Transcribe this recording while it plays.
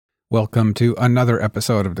Welcome to another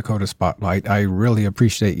episode of Dakota Spotlight. I really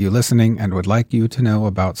appreciate you listening and would like you to know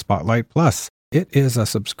about Spotlight Plus. It is a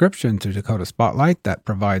subscription to Dakota Spotlight that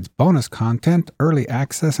provides bonus content, early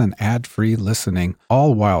access, and ad-free listening,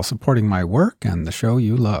 all while supporting my work and the show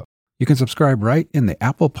you love. You can subscribe right in the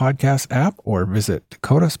Apple Podcast app or visit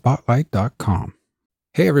dakotaspotlight.com.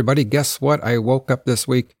 Hey everybody, guess what? I woke up this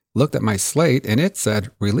week, looked at my slate, and it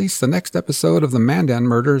said, release the next episode of the Mandan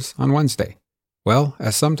Murders on Wednesday. Well,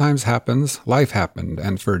 as sometimes happens, life happened,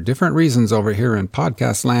 and for different reasons over here in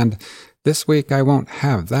podcast land, this week I won't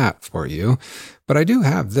have that for you, but I do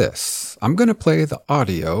have this. I'm going to play the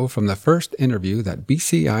audio from the first interview that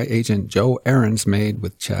BCI agent Joe Ahrens made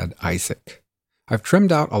with Chad Isaac. I've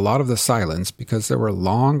trimmed out a lot of the silence because there were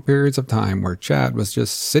long periods of time where Chad was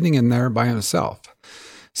just sitting in there by himself.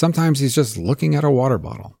 Sometimes he's just looking at a water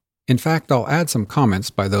bottle. In fact, I'll add some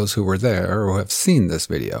comments by those who were there or have seen this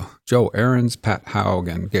video, Joe Ahrens, Pat Haug,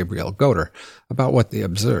 and Gabriel Goder, about what they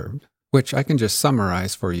observed, which I can just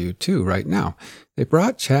summarize for you too right now. They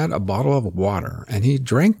brought Chad a bottle of water, and he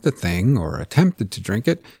drank the thing, or attempted to drink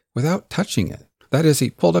it, without touching it. That is, he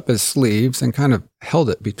pulled up his sleeves and kind of held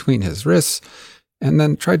it between his wrists, and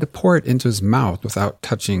then tried to pour it into his mouth without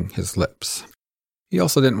touching his lips. He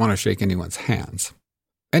also didn't want to shake anyone's hands.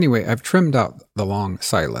 Anyway, I've trimmed out the long,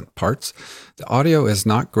 silent parts. The audio is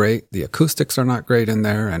not great, the acoustics are not great in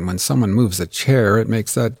there, and when someone moves a chair, it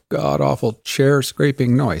makes that god-awful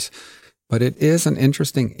chair-scraping noise. But it is an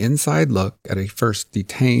interesting inside look at a first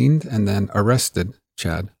detained and then arrested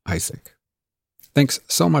Chad Isaac. Thanks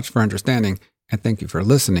so much for understanding, and thank you for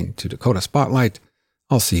listening to Dakota Spotlight.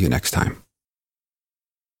 I'll see you next time.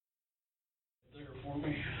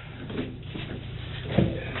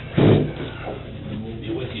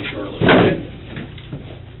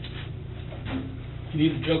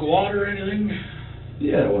 Need a jug of water or anything?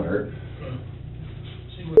 Yeah, it won't hurt.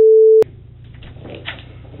 See what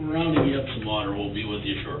we're rounding you up some water. We'll be with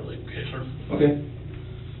you shortly. Okay, sir? Okay.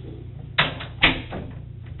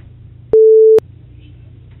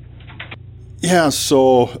 Yeah,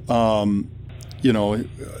 so,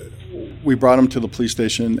 we brought him to the police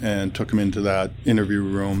station and took him into that interview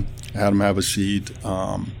room, had him have a seat.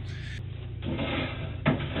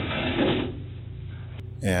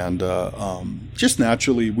 And just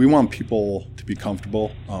naturally, we want people to be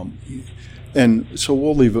comfortable. And so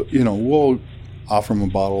we'll leave it, we'll offer them a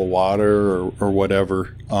bottle of water or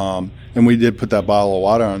whatever. And we did put that bottle of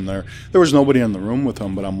water on there. There was nobody in the room with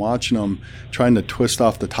him, but I'm watching him trying to twist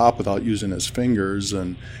off the top without using his fingers.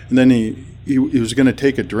 And then he was going to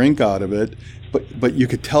take a drink out of it, but you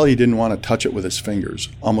could tell he didn't want to touch it with his fingers,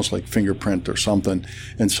 almost like fingerprint or something.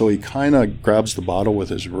 And so he kind of grabs the bottle with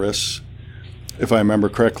his wrists, if I remember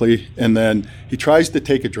correctly, and then he tries to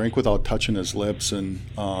take a drink without touching his lips, and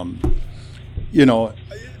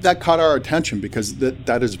that caught our attention because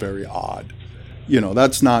that is very odd.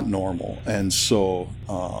 That's not normal, and so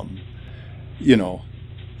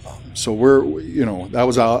so we're that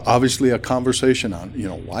was obviously a conversation on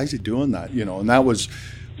why is he doing that, and that was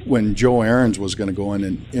when Joe Ahrens was going to go in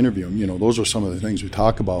and interview him. Those were some of the things we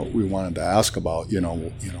talk about. We wanted to ask about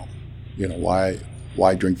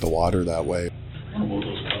why drink the water that way. I don't know what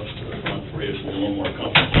those cups are. I'm afraid it's a little more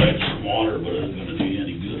comfortable. I had some water, but it isn't going to do you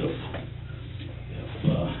any good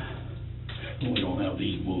if we don't have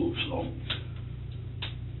these moves. So.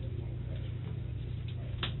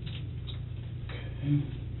 Okay.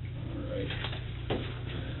 All right.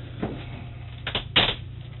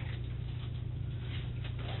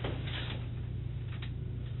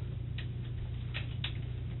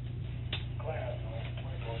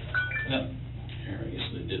 Yeah. Here, I guess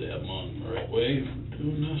they did have them on the right way for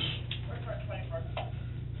doing this.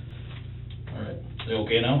 All right. They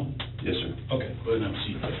okay now? Yes, sir. Okay, go ahead and have a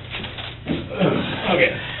seat.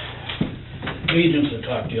 Okay. The agents that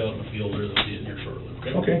talked to you out in the field there, they'll be in here shortly,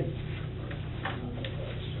 okay? Okay.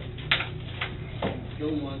 Joe,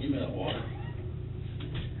 give me that water.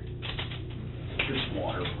 Here's some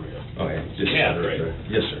water for you. Okay. Yeah, right.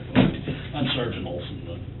 Yes, sir. I'm Sergeant Olson.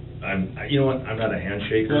 You know what? I'm not a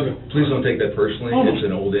handshaker. Okay. Please don't take that personally. Oh, no. It's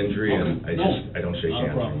an old injury, Okay. and I don't shake Not a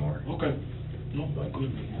hands problem. anymore. Okay. No,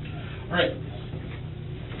 good. All right.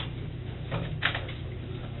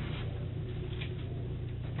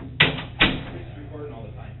 It's recording all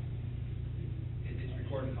the time. It's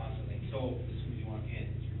recording constantly. So as soon as you want in,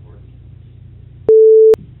 it's recording.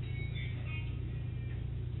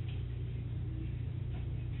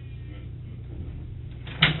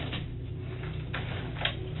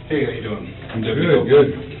 Hey, how you doing? I'm Good.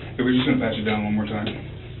 Hey, we're just gonna pat you down one more time.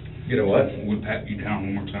 You know what? We'll pat you down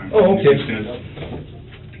one more time. Oh, okay.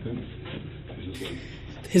 Good.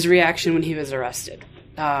 His reaction when he was arrested.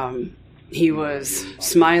 he was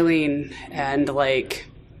smiling and like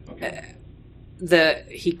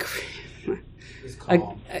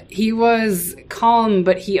he was calm,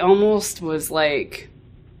 but he almost was like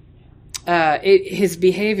his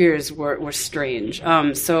behaviors were strange.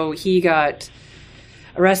 So he got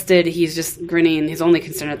arrested. He's just grinning. His only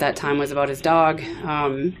concern at that time was about his dog.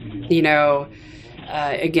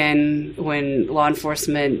 Again, when law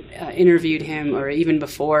enforcement interviewed him, or even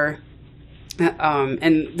before,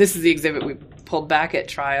 and this is the exhibit we pulled back at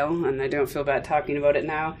trial, and I don't feel bad talking about it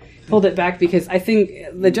now. Pulled it back because I think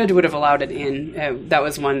the judge would have allowed it in. That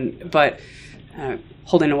was one, but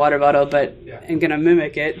holding a water bottle, but I'm going to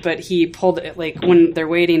mimic it. But he pulled it, like, when they're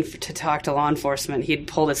waiting to talk to law enforcement, he'd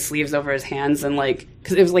pulled his sleeves over his hands and, like,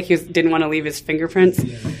 because it was like he didn't want to leave his fingerprints.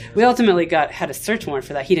 We ultimately had a search warrant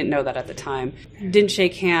for that. He didn't know that at the time. Didn't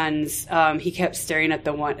shake hands. He kept staring at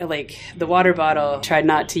the the water bottle, tried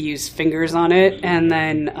not to use fingers on it, and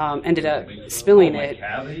then ended up spilling it.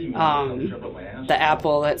 The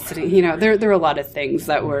apple that's sitting, there were a lot of things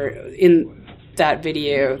that were in that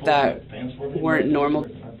video that weren't normal.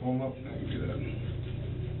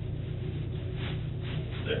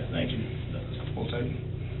 There, thank you. Hold tight.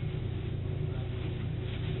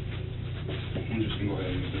 I'm just going to go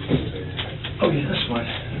ahead and move this to the table. Okay, that's fine.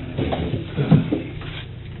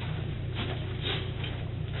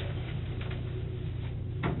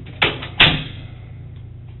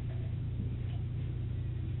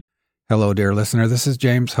 Hello, dear listener. This is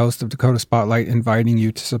James, host of Dakota Spotlight, inviting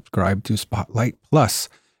you to subscribe to Spotlight Plus.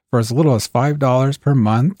 For as little as $5 per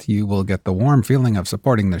month, you will get the warm feeling of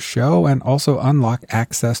supporting the show and also unlock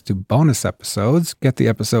access to bonus episodes, get the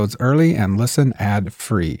episodes early, and listen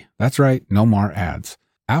ad-free. That's right, no more ads.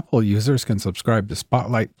 Apple users can subscribe to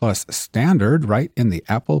Spotlight Plus Standard right in the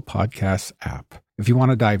Apple Podcasts app. If you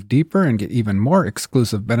want to dive deeper and get even more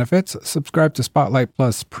exclusive benefits, subscribe to Spotlight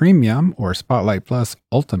Plus Premium or Spotlight Plus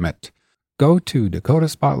Ultimate. Go to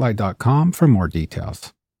dakotaspotlight.com for more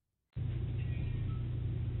details.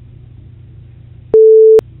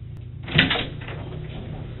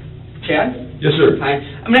 Chad? Yes, sir. Hi.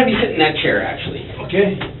 I'm going to have you sit in that chair, actually.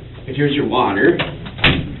 Okay. And here's your water.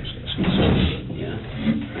 Yeah.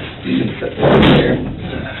 You can sit there.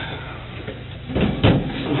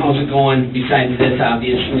 How's it going besides this,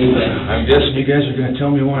 obviously, but... I'm guessing you guys are going to tell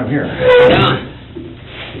me why I'm here. Yeah.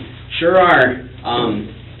 Sure are.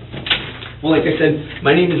 Well, like I said,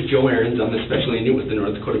 my name is Joe Ahrens. I'm a special agent with the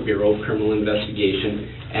North Dakota Bureau of Criminal Investigation,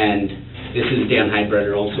 and this is Dan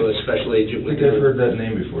Heidbreder, also a special agent I with think I've heard that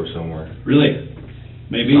name before somewhere. Really?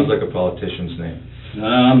 Maybe? Sounds like a politician's name.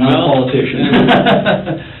 I'm not a politician.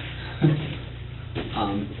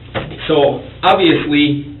 So,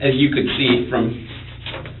 obviously, as you could see from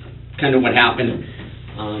kind of what happened,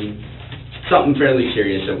 something fairly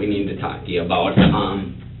serious that we need to talk to you about.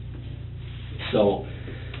 So,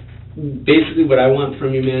 basically what I want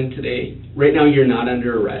from you, man, today, right now you're not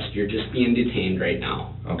under arrest. You're just being detained right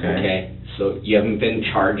now. Okay? So you haven't been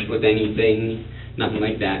charged with anything, nothing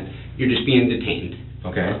like that. You're just being detained.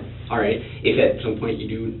 Okay. All right? If at some point you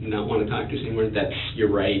do not want to talk to us anymore, that's your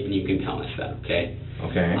right, and you can tell us that, okay?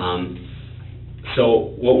 Okay.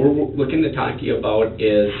 So what we're looking to talk to you about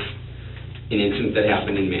is an incident that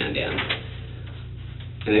happened in Mandan.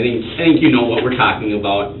 And I think you know what we're talking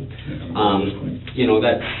about.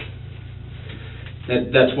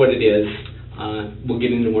 That's what it is. We'll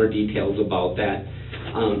get into more details about that.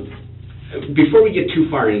 Before we get too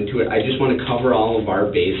far into it, I just want to cover all of our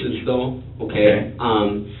bases, though. Okay.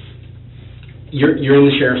 You're in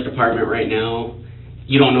the sheriff's department right now.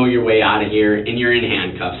 You don't know your way out of here, and you're in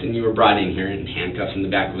handcuffs, and you were brought in here in handcuffs in the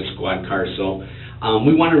back of a squad car. So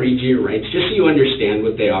we want to read you your rights, just so you understand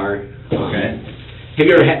what they are. Okay. Have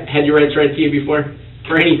you ever had your rights read to you before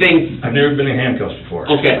for anything? I've never been in handcuffs before.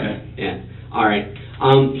 Okay. Yeah. All right.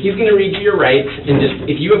 He's going to read you your rights, and just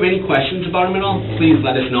if you have any questions about them at all, please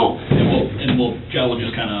let us know. And we'll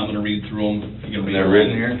just kind of, I'm going to read through them. They're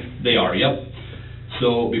written here? They are, yep.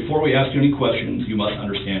 So before we ask you any questions, you must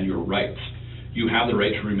understand your rights. You have the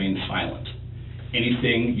right to remain silent.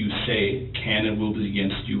 Anything you say can and will be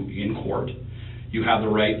against you in court. You have the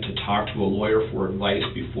right to talk to a lawyer for advice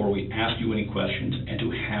before we ask you any questions, and to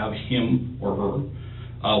have him or her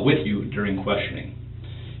with you during questioning.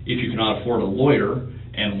 If you cannot afford a lawyer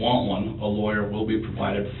and want one, a lawyer will be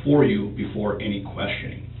provided for you before any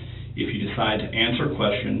questioning. If you decide to answer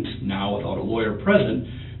questions now without a lawyer present,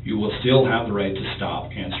 you will still have the right to stop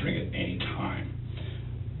answering at any time.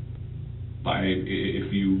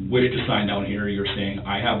 If you wish to sign down here, you're saying,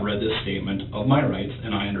 I have read this statement of my rights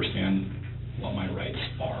and I understand what my rights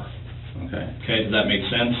are. Okay. Okay, does that make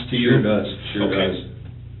sense to you? Sure does. Sure does.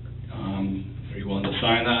 Are you willing to sign?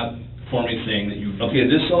 for me saying that you... Okay,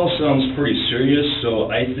 this all sounds pretty serious,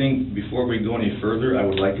 so I think before we go any further, I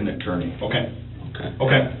would like an attorney. Okay. Okay.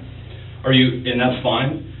 Okay. Are you, and that's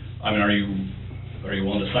fine, I mean, are you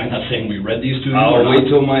willing to sign that saying we read these to you? or I'll not? wait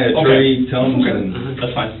till my attorney Okay. comes Okay. and,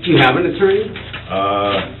 That's fine. Do you have an attorney?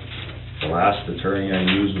 the last attorney I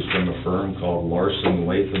used was from a firm called Larson,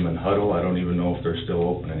 Latham and Huddle. I don't even know if they're still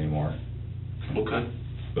open anymore. Okay.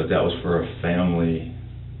 But that was for a family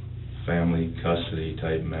custody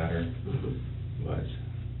type matter. But,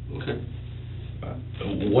 Okay.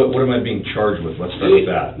 what am I being charged with? Let's start with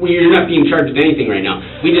that. Well, you're not being charged with anything right now.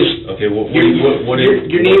 We just... Okay, what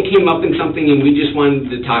Your name came up in something and we just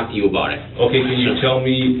wanted to talk to you about it. Okay, can you tell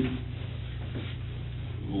me,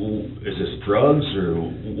 is this drugs, or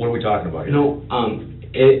what are we talking about here? No,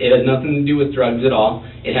 it has nothing to do with drugs at all.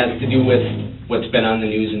 It has to do with what's been on the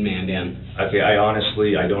news in Mandan. Okay, I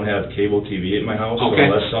don't have cable TV at my house, so Okay.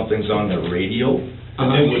 unless something's on the radio.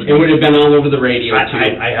 It would have been all over the radio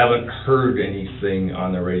too. I haven't heard anything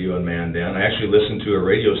on the radio in Mandan. I actually listen to a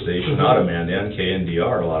radio station out of Mandan,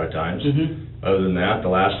 KNDR, a lot of times. Other than that, the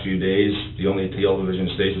last few days, the only television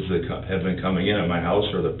stations that have been coming in at my house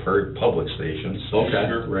are the public stations. Okay,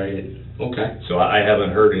 right, okay, So I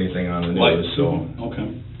haven't heard anything on the news, so. Okay.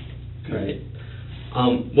 right.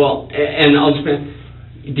 Well, and I'll just,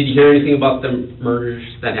 did you hear anything about the murders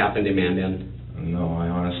that happened in Mandan? No, I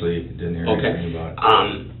honestly didn't hear Okay. anything about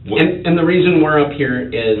it. And the reason we're up here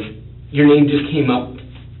is your name just came up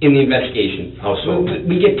in the investigation. How so?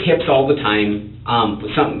 We get tips all the time.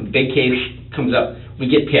 When some big case comes up, we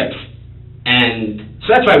get tips. And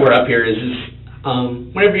so that's why we're up here is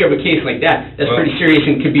whenever you have a case like that's pretty serious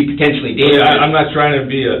and could be potentially dangerous. Yeah, I'm not trying to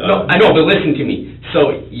be a... No, I know, but listen to me.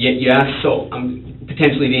 So you asked,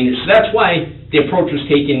 potentially dangerous. So that's why the approach was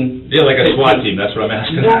taken. Yeah, like a SWAT team, that's what I'm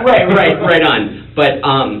asking. No, right on. But,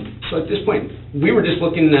 so at this point, we were just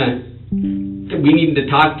looking we needed to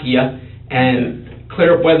talk to you and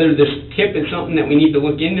clear up whether this tip is something that we need to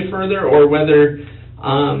look into further or whether,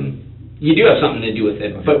 you do have something to do with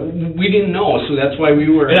it. But we didn't know, so that's why we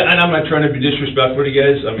were... And I'm not trying to be disrespectful to you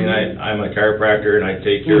guys. I mean, I'm a chiropractor and I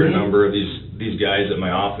take care of a number of these guys at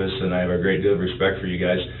my office, and I have a great deal of respect for you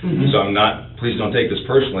guys. So I'm not, please don't take this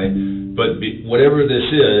personally, but whatever this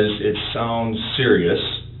is, it sounds serious.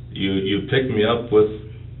 You picked me up with,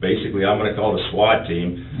 basically, I'm gonna call it a SWAT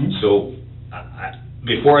team. So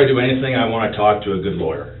before I do anything, I wanna talk to a good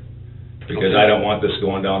lawyer. Because I don't want this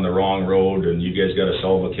going down the wrong road and you guys gotta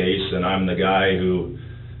solve a case and I'm the guy who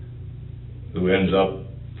ends up,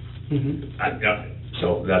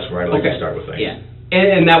 so that's where I'd like to start with things. Yeah,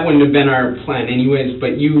 and that wouldn't have been our plan anyways,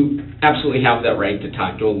 but you absolutely have that right to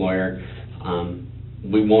talk to a lawyer.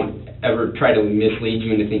 We won't ever try to mislead you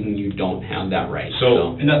into thinking you don't have that right.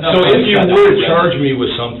 So if you were to charge me with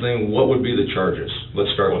something, what would be the charges? Let's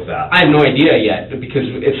start with that. I have no idea yet, because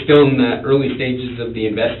it's still in the early stages of the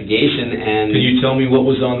investigation, and... Can you tell me what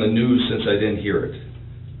was on the news since I didn't hear it?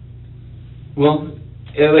 Well,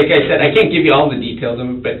 like I said, I can't give you all the details of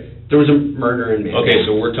it, but there was a murder in Mandan. Okay,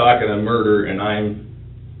 so we're talking a murder, and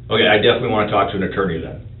okay, I definitely want to talk to an attorney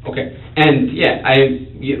then. Okay, and yeah,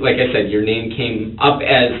 like I said, your name came up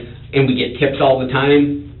and we get tips all the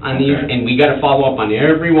time on these, and we gotta follow up on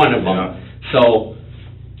every one of them. So,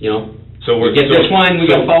 So we get this one, we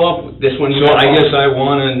gotta follow up with this one. So I guess I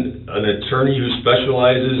want an attorney who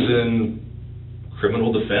specializes in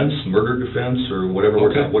criminal defense, murder defense, or whatever.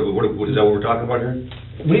 What is that what we're talking about here?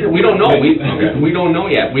 We don't know. We don't know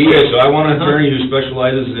yet. Okay, so I want an attorney who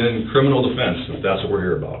specializes in criminal defense, if that's what we're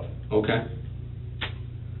here about. Okay.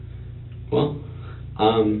 Well,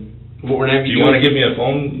 what we're gonna have do you want to give me a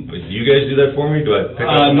phone? Do you guys do that for me? Do I pick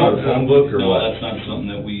up another phone book or no, what? No, that's not something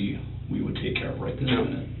that we would take care of right this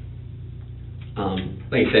minute.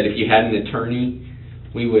 Like I said, if you had an attorney,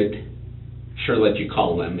 we would sure let you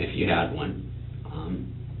call them if you had one,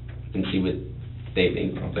 and see what they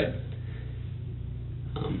think. But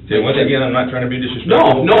once again, I'm not trying to be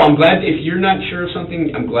disrespectful. No, I'm glad if you're not sure of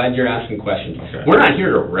something, I'm glad you're asking questions. Okay. We're not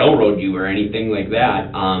here to railroad you or anything like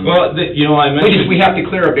that. Well, I mentioned... We have to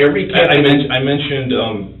clear up every tip. I mentioned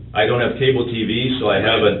I don't have cable TV, so I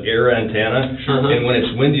have an air antenna, and when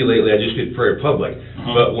it's windy lately, I just get Prairie Public.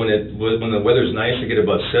 But when the weather's nice, I get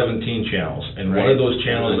about 17 channels, and one of those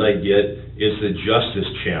channels I get is the Justice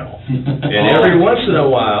Channel. And every once in a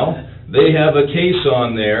while, they have a case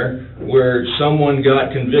on there where someone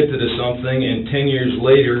got convicted of something, and 10 years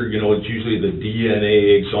later, it's usually the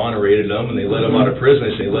DNA exonerated them, and they let them out of prison.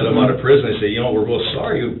 They say, let them out of prison. They say, we're real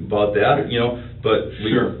sorry about that, but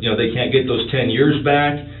they can't get those 10 years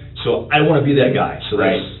back. So I want to be that guy. So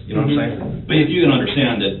that's, you know what I'm saying? But if you can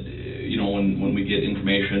understand that, when we get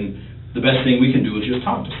information the best thing we can do is just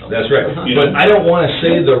talk to someone. That's right. You know? But I don't want to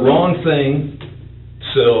say the wrong thing,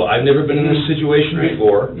 so I've never been in this situation Right.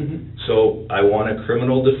 before, Mhm. so I want a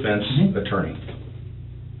criminal defense attorney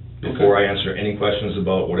before I answer any questions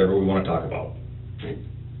about whatever we want to talk about.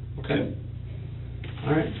 Okay.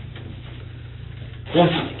 All right. Well,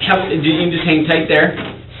 do you just hang tight there?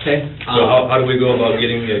 Okay. So how do we go about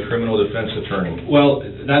getting a criminal defense attorney? Well,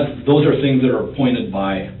 those are things that are appointed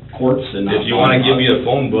by courts and not. If you want to give me a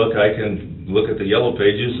phone book, I can look at the yellow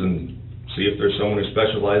pages and see if there's someone who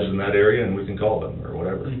specializes in that area, and we can call them, or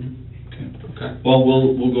whatever. Okay. Well,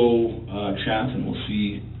 we'll go chat and we'll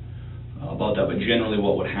see about that, but generally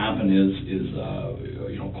what would happen is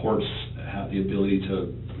you know, courts have the ability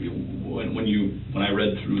to, when I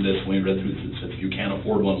read through this, it said if you can't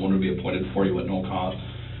afford one would be appointed for you at no cost.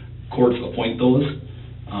 Courts appoint those,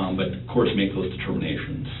 but courts make those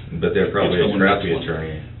determinations. But they're probably If a someone crappy gets one.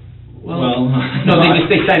 attorney. Well, no,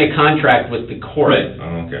 they sign a contract with the court. Right.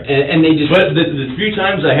 Oh, okay. And they just. But the few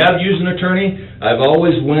times I have used an attorney, I've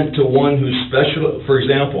always went to one who's special. For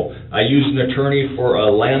example, I used an attorney for a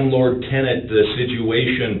landlord-tenant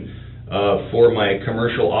situation for my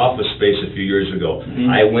commercial office space a few years ago. Mhm.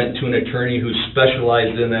 I went to an attorney who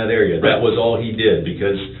specialized in that area. Right. That was all he did,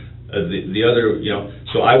 because the other, you know,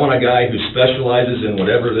 so I want a guy who specializes in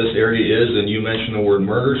whatever this area is, and you mentioned the word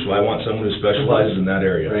murder, so I want someone who specializes in that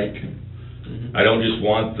area. Right. I don't just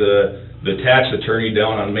want the tax attorney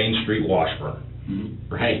down on Main Street, Washburn.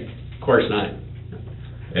 Right. Of course not.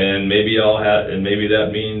 And maybe maybe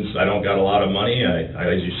that means I don't got a lot of money.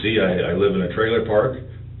 As you see, I live in a trailer park,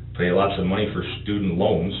 pay lots of money for student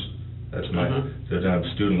loans. That's my, if I have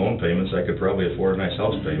student loan payments, I could probably afford a nice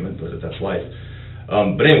house payment, but that's life.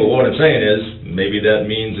 But anyway, what I'm saying is, maybe that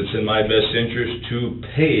means it's in my best interest to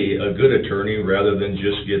pay a good attorney rather than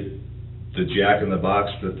just get the jack in the box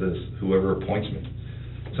that whoever appoints me.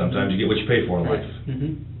 Sometimes you get what you pay for in life.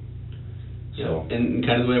 So. And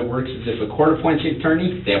kind of the way it works is if a court appoints you an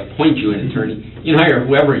attorney, they appoint you an attorney. You can hire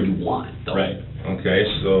whoever you want, though. Right. Okay,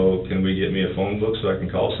 so can we get me a phone book so I can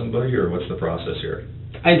call somebody, or what's the process here?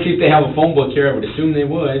 I'd see if they have a phone book here. I would assume they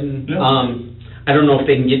would. Yeah. I don't know if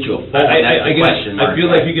they can get you a phone. I That's the question mark. I feel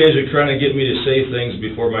like you guys are trying to get me to say things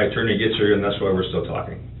before my attorney gets here, and that's why we're still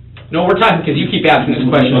talking. No, we're talking because you keep asking this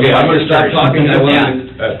question. Okay, I'm gonna stop talking.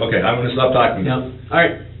 Yeah. Okay, I'm gonna stop talking. Yeah.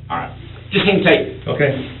 All right. Just hang tight.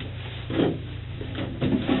 Okay.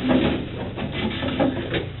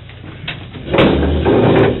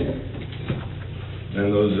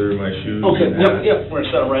 And those are my shoes. Okay, and hat. yep, we're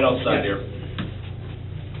gonna set them right outside here.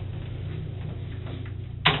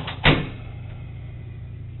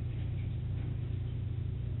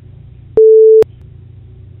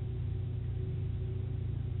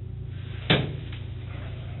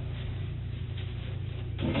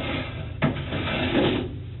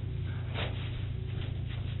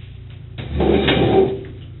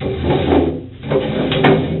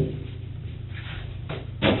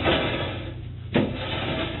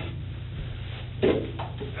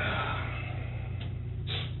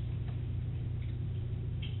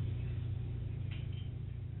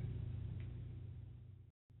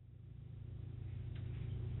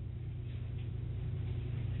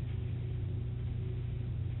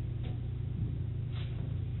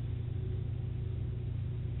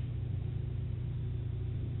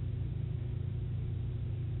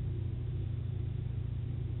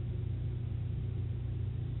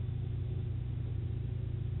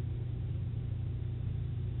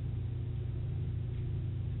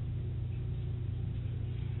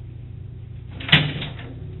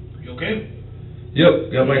 You okay?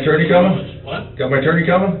 Yep, got my attorney coming? What? Got my attorney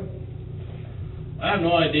coming? I have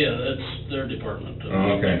no idea, that's their department. I'm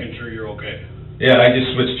Oh, okay. making sure you're okay. Yeah, I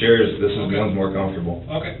just switched chairs. This is Okay. one's more comfortable.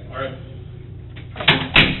 Okay, all right.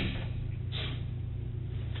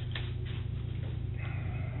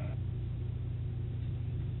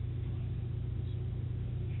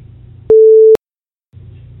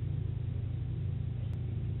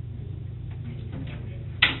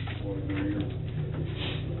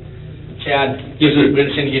 Chad, we're going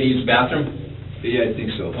to send you to use the bathroom? Yeah, I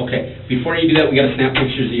think so. Okay. Before you do that, we got to snap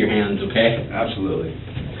pictures of your hands, okay? Absolutely.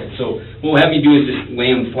 Okay. So what we'll have you do is just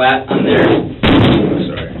lay them flat on there.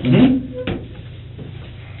 Sorry.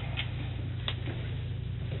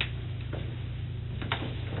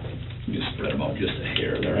 Just spread them out just a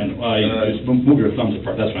hair there, and you just move your thumbs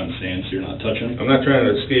apart. That's what I'm saying, so you're not touching. I'm not trying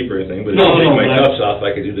to escape or anything, but if No, you take no, my but cuffs off,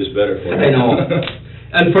 I could do this better for you. I know.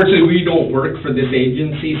 Unfortunately, we don't work for this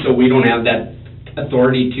agency, so we don't have that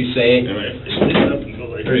authority to say.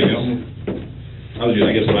 There you go.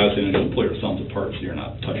 I guess what I was saying is just pull your thumbs apart so you're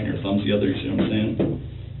not touching your thumbs together, you see what I'm saying?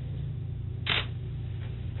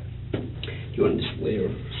 you want to display a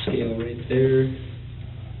scale right there?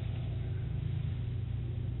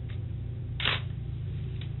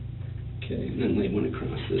 Okay, and then lay one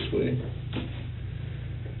across this way.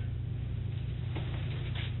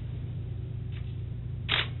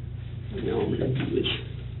 And now I'm going to do it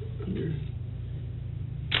under.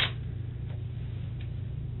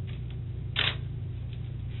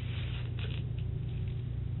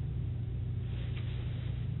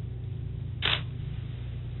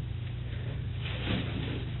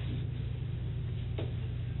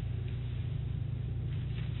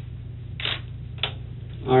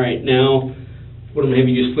 All right, now, what I'm gonna have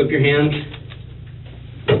you just flip your hands.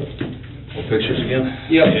 Pictures again?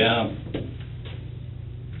 Yep. Yeah.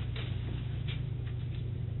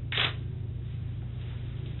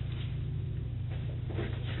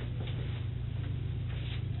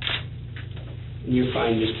 And you're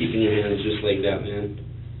fine just keeping your hands just like that, man.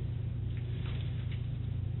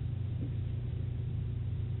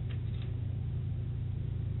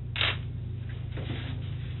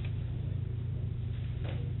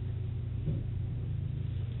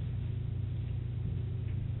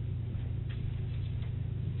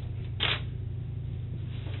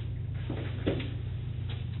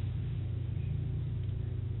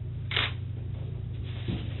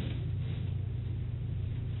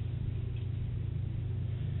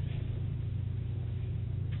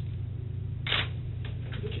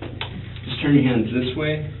 Just turn your hands this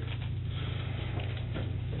way.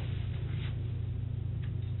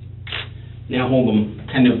 Now hold them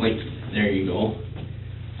kind of like, there you go.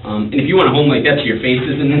 And if you want to hold them like that so your face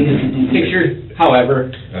isn't in this picture,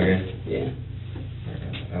 however. Okay. Yeah.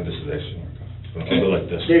 Now this is actually more comfortable. I'll go like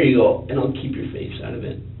this. There you go, and I'll keep your face out of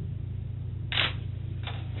it.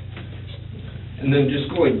 And then just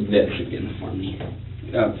go like this again for me.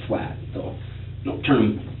 Flat, though. No,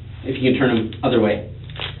 turn them. If you can turn them other way.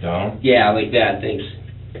 Down? Yeah, like that, thanks.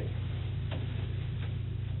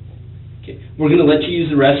 Okay, we're gonna let you use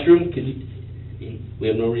the restroom, because we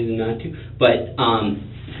have no reason not to. But,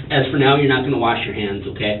 as for now, you're not gonna wash your hands,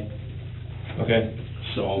 okay? Okay.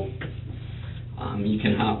 So, you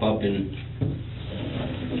can hop up and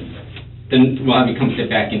then we'll have you come sit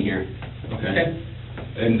back in here. Okay.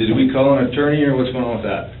 And did we call an attorney, or what's going on with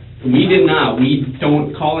that? We did not. We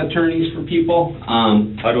don't call attorneys for people.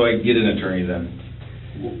 How do I get an attorney then?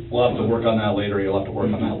 We'll have to work on that later, you'll have to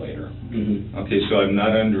work on that later. Mhm. Okay, so I'm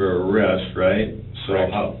not under arrest, right? So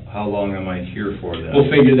Correct. how long am I here for then?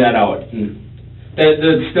 We'll figure that out. That's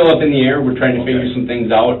still up in the air. We're trying to figure Okay. some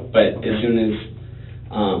things out, but as soon as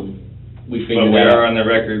we figure But we that are out. on the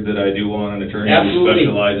record that I do want an attorney who Absolutely.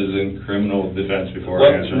 specializes in criminal defense before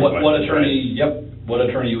I answer any questions. What attorney, yep, what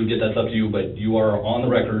attorney you would get, that's up to you, but you are on the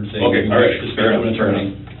record saying Okay, you all right, wish to speak fair to an enough, fair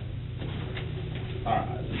attorney. All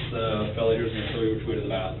right, this fellow here's gonna show you which way to the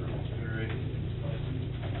bathroom.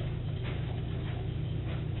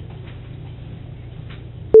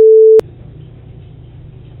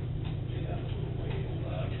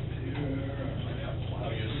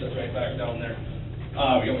 Sit right back down there.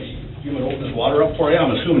 You want to open this water up for you? I'm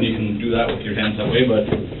assuming you can do that with your hands that way, but.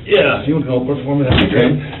 Yeah, if you would help her for me, that'd be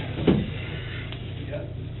great.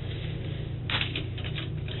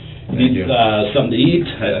 Need something to eat?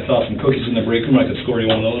 I saw some cookies in the break room. I could score you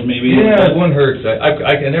one of those, maybe. Yeah, one hurts.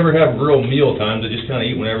 I can never have real meal times. I just kind of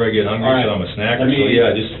eat whenever I get hungry, All right. so I'm a snacker. Let me- So yeah,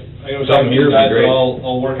 just I gotta something talk to here you would guys, be great. but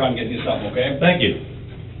I'll work on getting you something, okay? Thank you.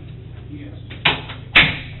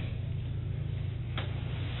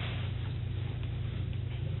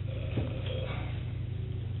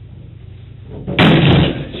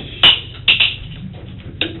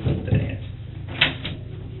 Dang it.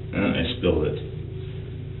 I spilled it.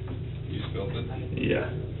 You spilled it? Yeah,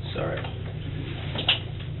 sorry.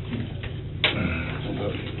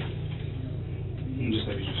 Just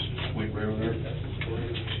have you just wait right over there.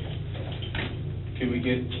 Can we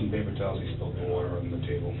get some paper towels? He spilled the water on the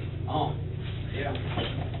table. Oh, yeah.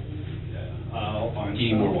 I'll find. Do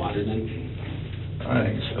you need more water then? I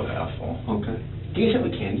think it's still half full. Okay. Do you guys have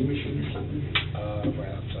a candy machine or something?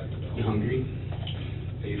 Right outside the You door. hungry?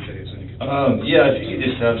 He said it's in. Yeah, if you could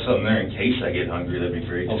just have something there in case I get hungry, that'd be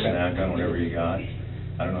great to Okay. snack on whatever you got.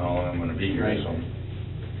 I don't know how long I'm gonna be here, Right. so.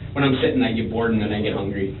 When I'm sitting, I get bored and then I get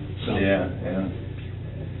hungry, so. Yeah.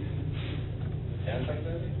 Hands like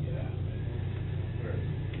that? Yeah. Where?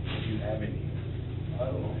 Do you have any? I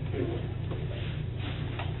don't know.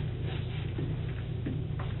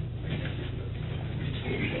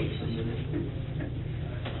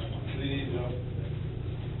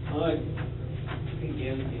 Hi.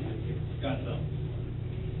 Got some.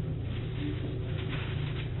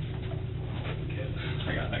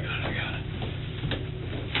 I got it.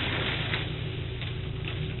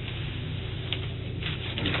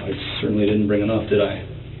 Certainly didn't bring enough, did I?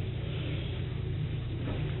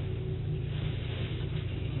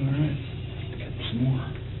 All right, got some more.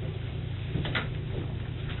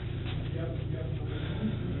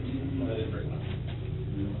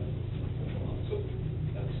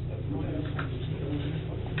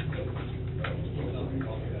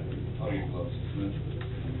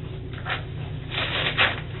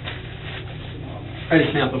 Try to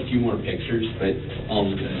snap a few more pictures, but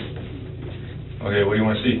all's good. Okay, what do you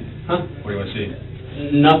want to see? Huh? What do you want to see?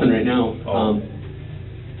 Nothing right now. Oh.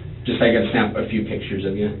 Just I gotta snap a few pictures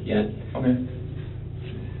of you yet. Okay.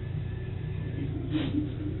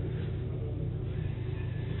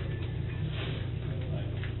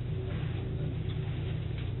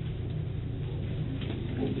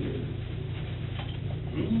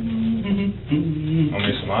 Want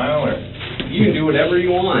me to smile or? You can do whatever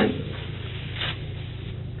you want.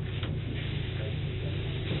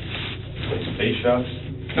 Face shots?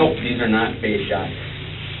 Nope, these are not face shots.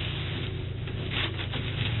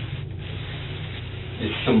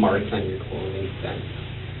 Just some marks on your clothing. Then.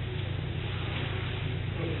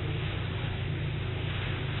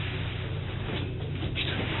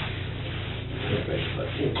 But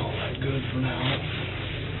we'll call that good for now.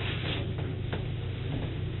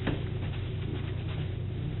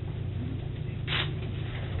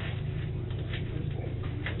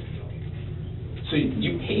 So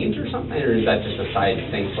you paint or something, or is that just a side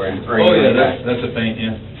thing for you? Oh yeah, that's a paint,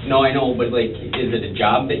 yeah. No, I know, but like, is it a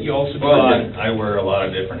job that you also do? Well, I wear a lot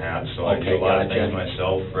of different hats, so I Okay, do a lot of gotcha. things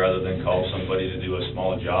myself rather than call somebody to do a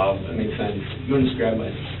small job. And Makes sense. You want to describe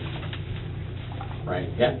it?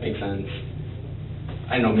 Right, yeah, makes sense.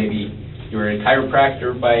 I don't know, maybe you were a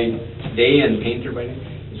chiropractor by day and painter by day?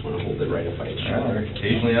 Just want to hold it right up by each other.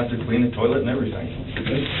 occasionally have to clean the toilet and everything.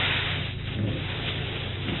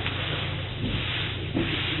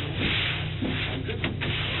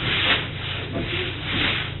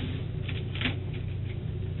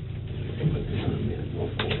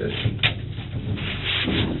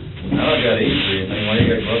 Now I got AC, and why you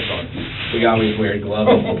got gloves on? We always wear gloves.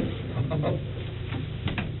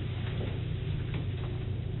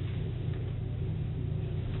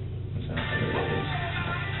 What's that?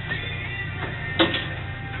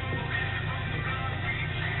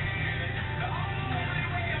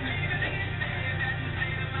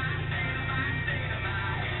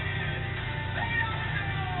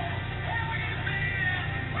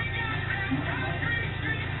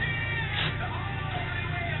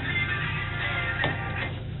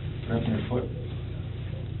 Grabbing your foot.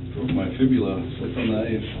 Broke my fibula, slipped on the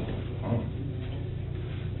ice. Oh.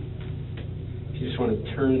 You just want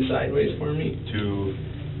to turn sideways for me? To,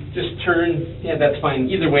 Just turn, yeah, that's fine.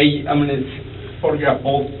 Either way, I'm going to photograph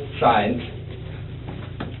both sides.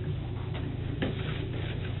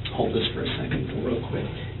 Hold this for a second, real quick.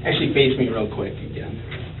 Actually, face me real quick again.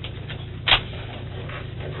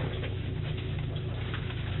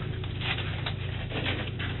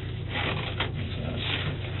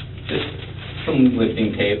 Just some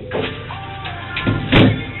lifting tape.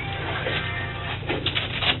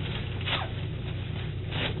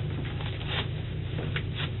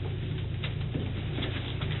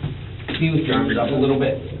 Can you lift your arms up a little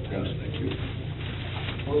bit? Yes, thank you.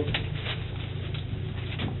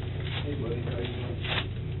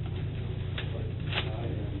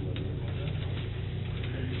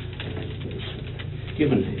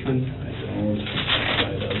 Give a nice one.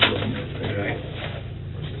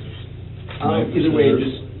 Either way,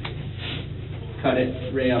 just cut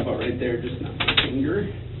it right up, right there, just not my finger.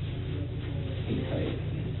 And tight.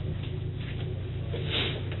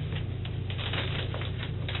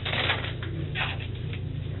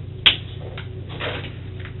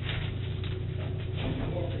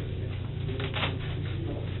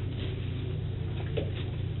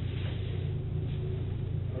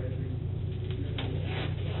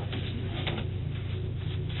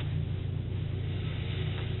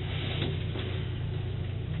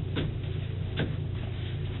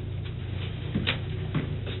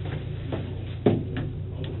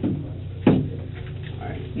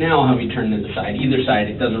 Now I'll have you turn to the side. Either side,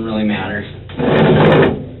 it doesn't really matter.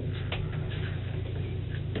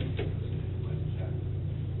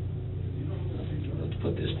 Let's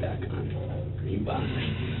put this back on. Green box.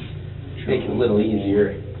 Make it a little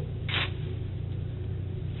easier.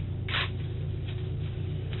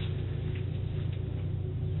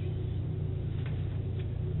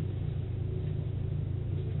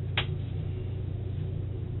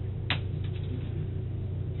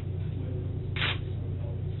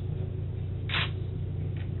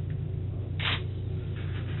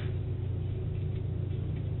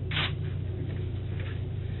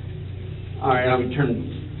 All right, I'm going to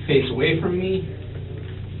turn face away from me.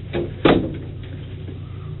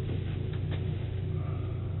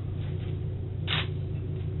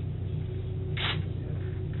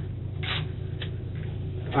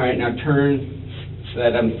 All right, now turn so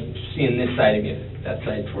that I'm seeing this side of you, that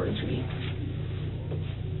side towards me.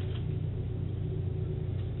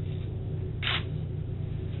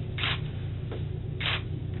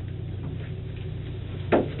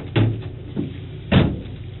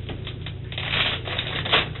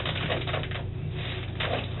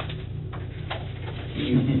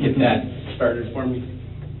 You get that started for me?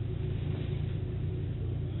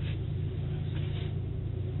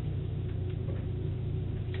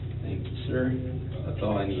 Thank you, sir. That's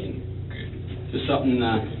all I need. Just something,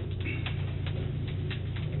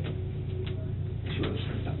 see what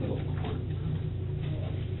it's that little corner.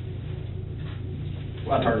 A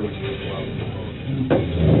lot harder when you get the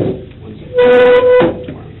once you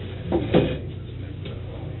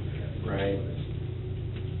right.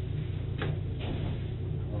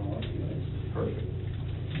 Perfect.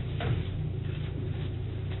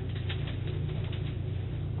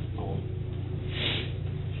 Oh.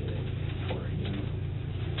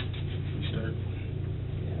 Restart?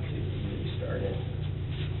 Yeah, see if we can restart it.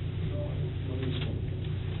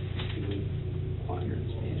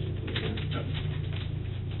 Quadrants, basically.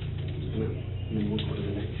 And then we'll go to the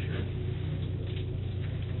next shirt.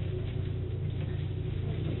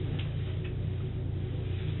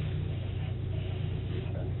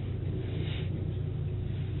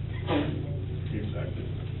 Exactly.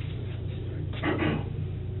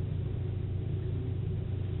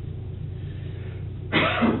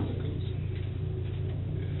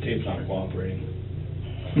 Tape's not cooperating.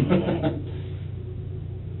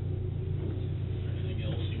 Anything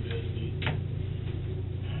else you guys need?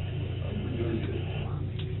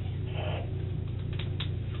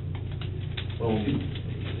 Well,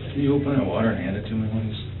 can you open that water and hand it to me,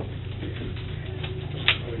 please?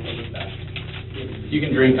 You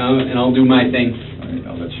can drink on it, and I'll do my thing. All right,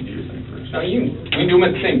 I'll let you do your thing first. No, we can do them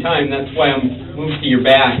at the same time. That's why I'm moved to your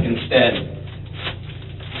back instead.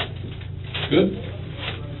 Good?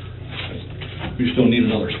 We still need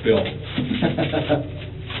another spill.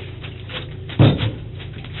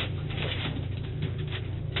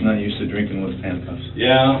 I'm not used to drinking with handcuffs.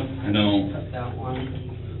 Yeah, I know. Cut that one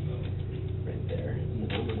right there, and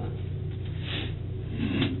then I'm gonna.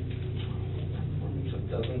 So it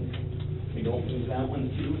doesn't. We don't lose that one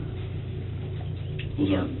too. Those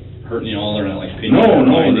aren't hurting you all, they're not like pinching. No, or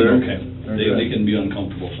no, binding? they're- Okay. they're They good. can be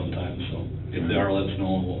uncomfortable sometimes, so if they are, let us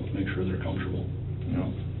know and we'll make sure they're comfortable. You know,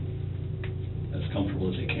 As comfortable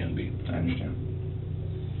as they can be. I understand.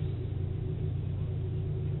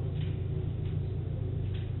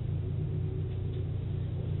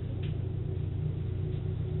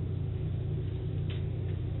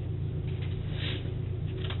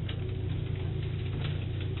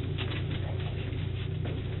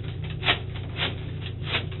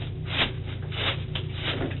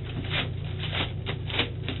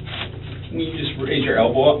 Can you just raise your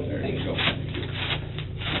elbow up? There you go.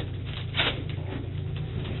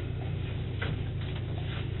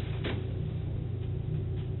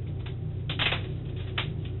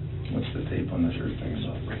 What's the tape on the shirt thing?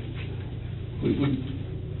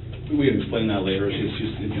 We can explain that later, it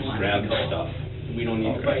just grabs stuff. We don't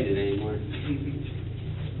need to Okay. fight it anymore.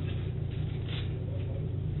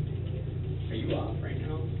 Are you off right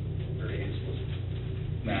now? Or are you supposed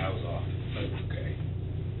to? Nah, I was off. That's okay.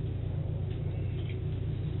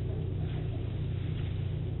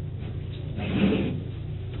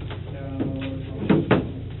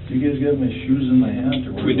 Do you guys get my shoes in my hat,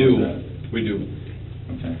 or what We was do, that? we do.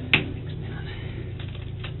 Okay.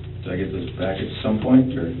 Do I get this back at some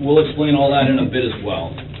point, or? We'll explain all that in a bit as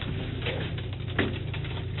well.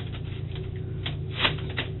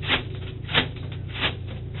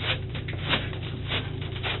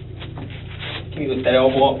 Can you lift that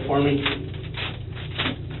elbow up for me?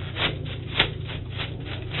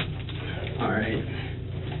 All right.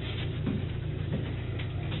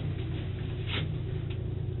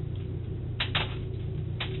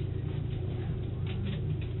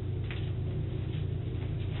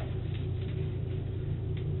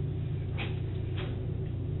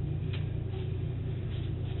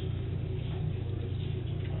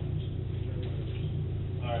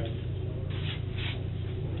 All right.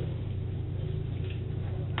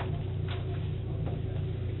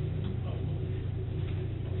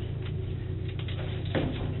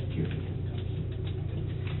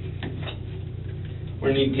 We're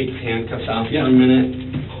gonna need to take the handcuffs off for a minute.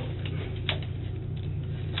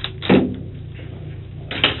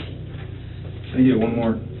 Can I get one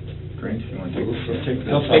more drink if you want to take Let's take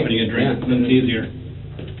I'll stop getting a drink, then it's easier.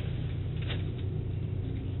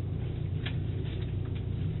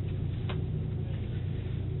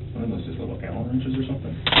 What are those, just little Allen wrenches or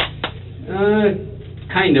something?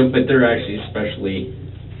 Kind of, but they're actually a specially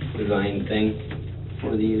designed thing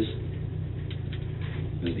for these.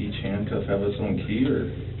 Does each handcuff have its own key, or?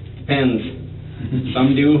 Depends.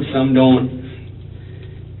 Some do, some don't.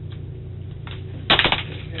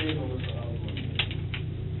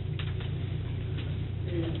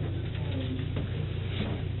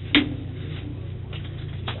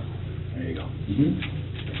 There you go.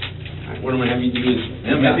 Alright, what I'm gonna have you do is...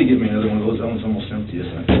 Yeah, maybe give me another one of those. That one's almost empty,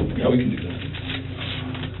 isn't it? Yeah, we can do that.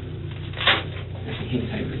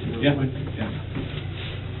 Yeah, yeah.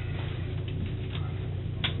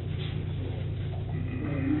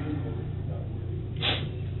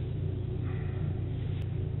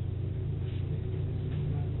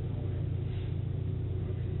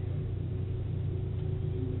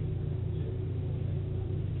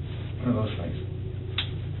 What are those things?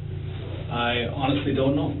 I honestly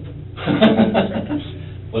don't know.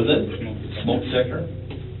 Was it smoke detector?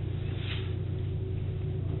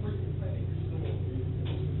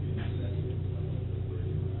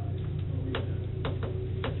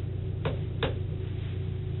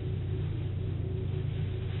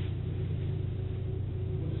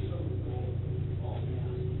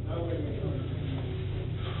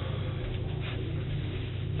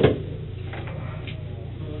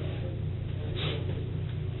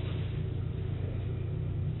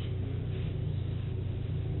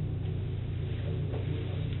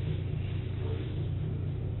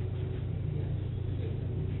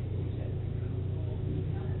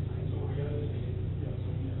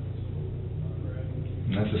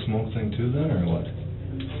 And that's a smoke thing too then, or what?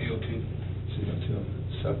 CO2. CO2,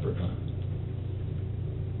 separate, huh?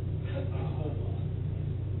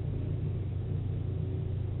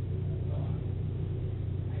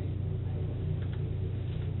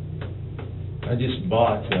 I just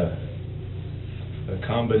bought a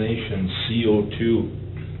combination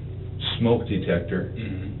CO2 smoke detector.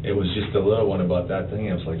 Mm-hmm. It was just a little one about that thing.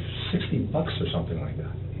 It was like $60 or something like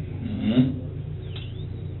that. Mm-hmm.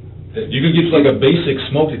 You could get like a basic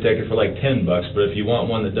smoke detector for like $10, but if you want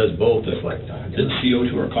one that does both, it's like... Is it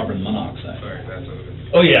CO2 or carbon monoxide? Sorry, that's what it is.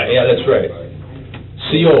 Oh, yeah, that's right.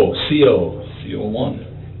 CO.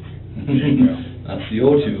 CO1. There you go. Not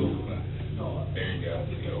CO2. No, there you go,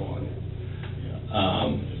 CO1.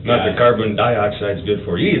 Not that carbon dioxide's good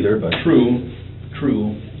for you either, but... True.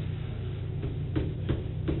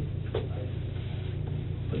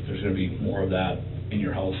 But there's gonna be more of that in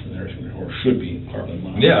your house than there's, or should be, carbon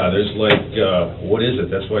monoxide. Yeah, there's like, what is it?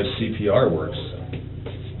 That's why CPR works.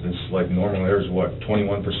 It's like normally there's what,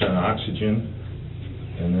 21% oxygen,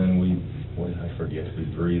 and then I forget, we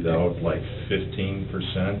breathe out like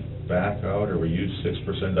 15% back out, or we use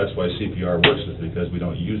 6%. That's why CPR works, is because we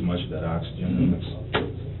don't use much of that oxygen.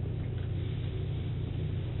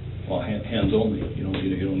 Well, hands only, you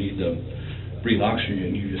don't need to breathe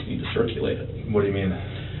oxygen, you just need to circulate it. What do you mean?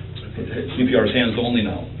 CPR is hands only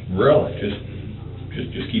now. Really?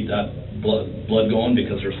 Just keep that blood going,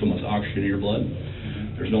 because there's so much oxygen in your blood.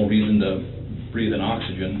 There's no reason to breathe in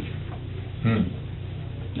oxygen.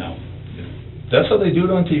 No. That's how they do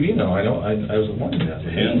it on TV now. I know. I was wondering that.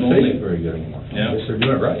 They Hands don't only. take it very good anymore. Yeah. I guess they're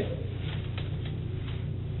doing it right.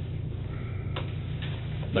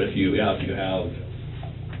 But if you have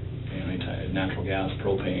any natural gas,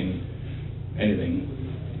 propane, anything,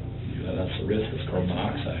 that's the risk. It's carbon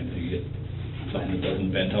monoxide. You get something that doesn't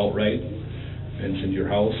vent out right, vents into your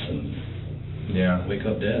house, and Yeah. wake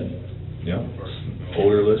up dead. Yeah.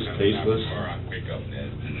 Odorless, tasteless. Or on pick up net.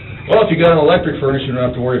 Well, if you got an electric furnace, you don't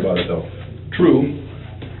have to worry about it though. True.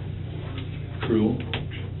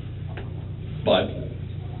 But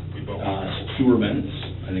We both want sewer vents,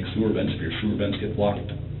 I think sewer vents, if your sewer vents get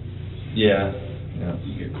blocked, Yeah.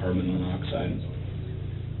 you get carbon monoxide.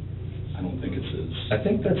 I don't think it's as... I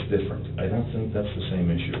think that's different. I don't think that's the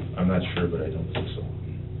same issue. I'm not sure, but I don't think so.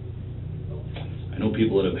 I know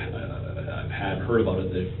people that have heard about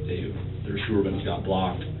it, their sewer vents got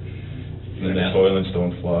blocked. And the toilets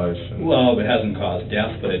don't flush. And Well, it hasn't caused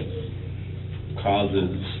death, but it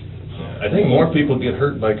causes... I think more people get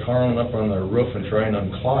hurt by crawling up on their roof and trying to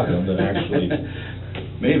unclog them than actually...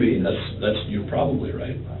 Maybe, you're probably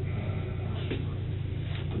right.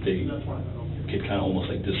 But they get kind of almost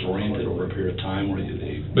like disoriented over a period of time where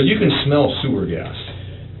they... But you can smell sewer gas.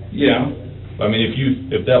 Yeah. I mean,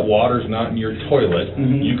 if that water's not in your toilet,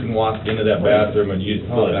 Mhm. you can walk into that bathroom and you,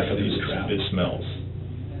 Fill it back up in the trap. it smells.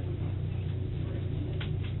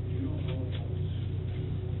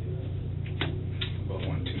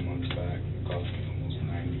 about 2 months back. It cost me almost $900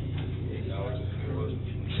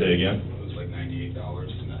 Say again? It was like $98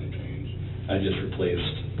 to that change. I just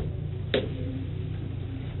replaced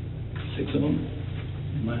 6 of them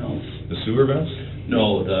in my house. The sewer vents?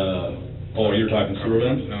 No, you're talking sewer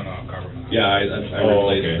vents? No, carbon monoxide. Yeah, I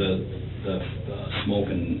replaced okay. the smoke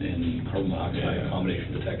and carbon monoxide Yeah.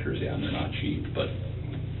 combination detectors, yeah, and they're not cheap, but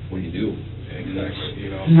what do you do? Exactly, you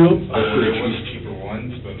know. Nope. There was cheaper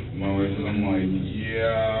ones, but my wife, I'm like,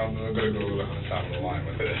 yeah, I'm gonna go on the top of the line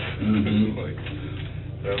with it. Mhm. Like,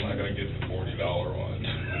 I'm not gonna get the $40 one.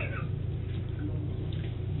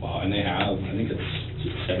 Wow, and they have, I think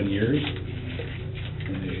it's 7 years.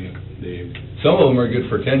 And they Some of them are good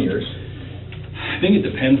for 10 years. I think it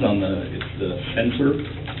depends on it's the sensor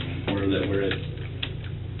where it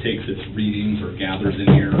takes its readings or gathers in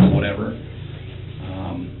air or whatever,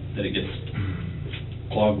 that it gets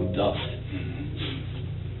clogged with dust.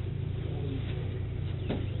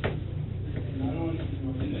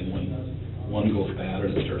 And then when one goes bad or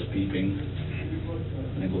it starts beeping,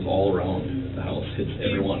 and it goes all around the house, hits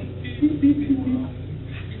everyone.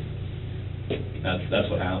 That's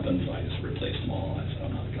what happens. I just replaced them all. I said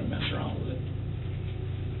I'm not going to mess around with it.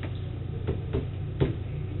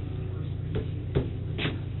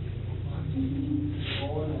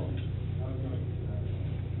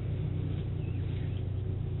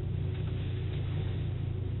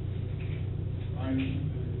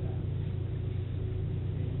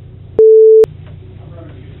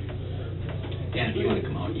 Dan, if you want to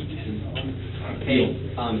come out, you can. Hey,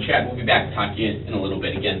 Chad, we'll be back to talk to you in a little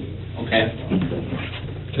bit again, okay?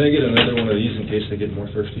 Can I get another one of these in case they get more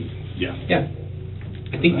thirsty? Yeah. Yeah.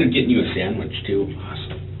 I think they're getting you a sandwich, too.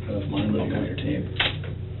 That's mine, but you got your tape.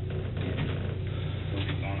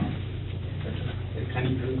 It's kind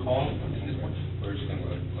of your call. We're just gonna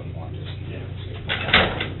let them watch this.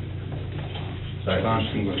 Sorry. I'm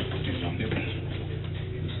just gonna go do something.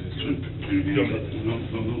 No,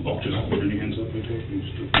 just put your hands up right there.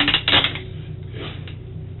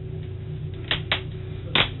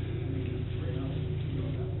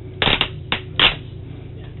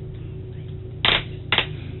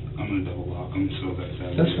 I'm gonna double lock them so that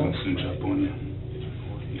That's they fine. don't cinch up on you.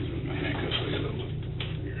 These are my handcuffs, so you gotta look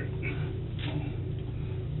weird.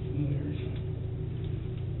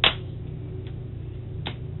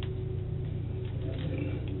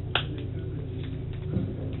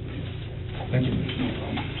 Thank you. No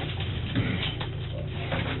problem.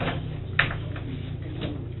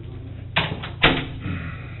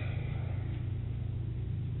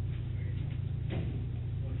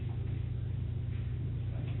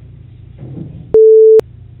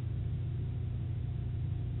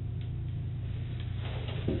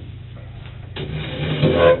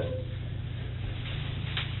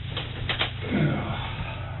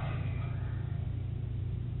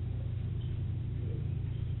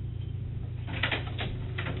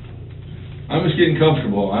 I'm just getting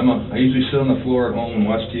comfortable. I usually sit on the floor at home and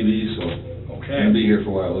watch TV, so I'm gonna be here for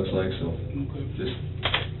a while, it looks like, so just.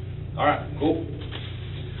 All right, cool.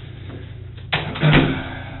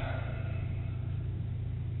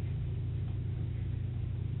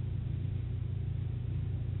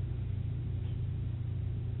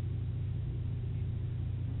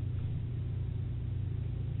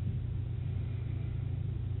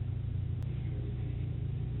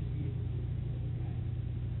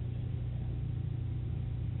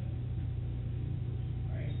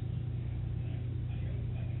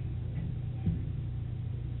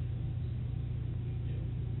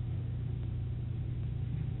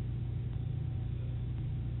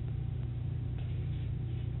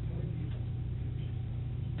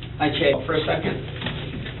 Hi, Chad, for a second.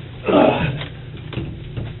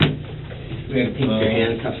 We gotta take your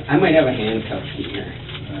handcuffs. I might have a handcuff here.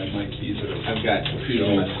 My keys are. I've got keys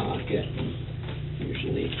in my pocket,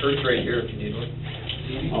 usually. First right here if you need one.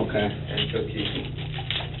 Okay. Handcuff key.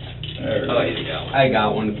 There. Oh, you got one. I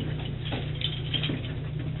got one.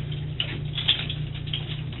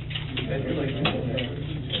 And you're like,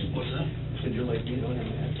 what's that? Said you're like, you don't have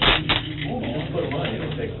a handcuff. Oh, just put them on, it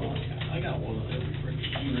don't take long. I got one on every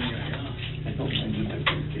freaking ring I got. I don't mind in my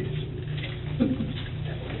briefcase.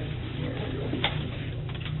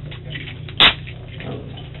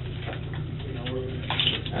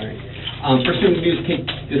 All right. First thing we do is take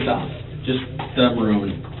this off, just the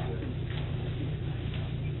maroon.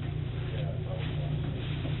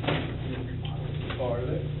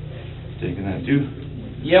 Taking that too?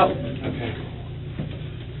 Yep. Okay.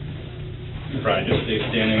 Probably just stay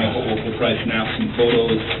standing up, we'll probably snap some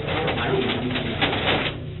photos.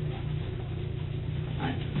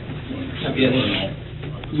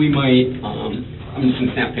 We might, I'm just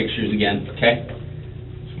gonna snap pictures again, okay?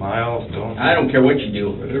 Smile, don't. I don't care what you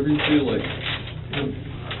do. Whatever you feel like.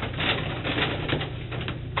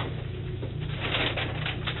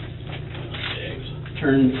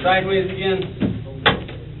 turn sideways again.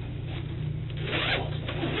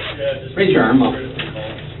 Raise your arm up.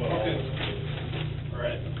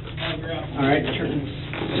 All right, turn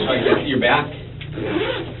so I get to your back.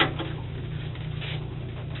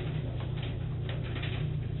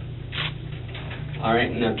 All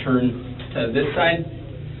right, now turn to this side.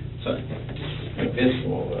 So, like this.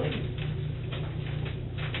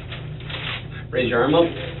 Raise your arm up.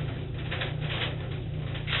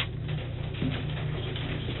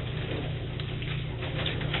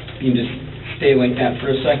 You can just stay like that for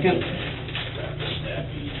a second.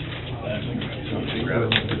 Grab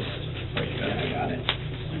it. Yeah, I got it.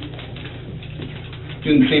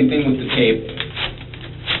 Doing the same thing with the tape.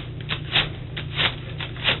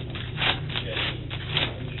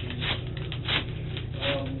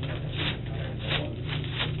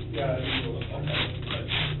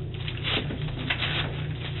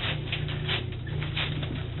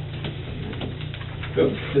 Go,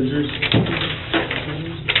 scissors.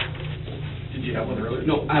 Did you have one earlier?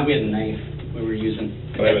 No, we had a knife we were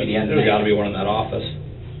using. There's gotta be one in that office.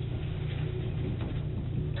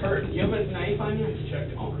 Kurt, do you have a knife on you? Check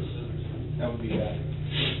it for scissors. That would be bad.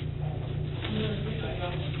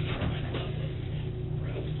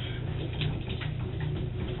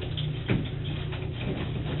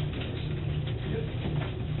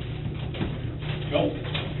 Go.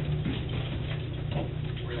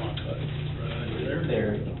 Where do you want to cut it? Right there?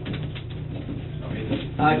 There.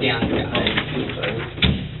 Down, got it.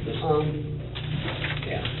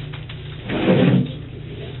 Yeah.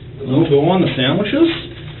 No go on the sandwiches?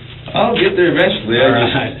 I'll get there eventually. All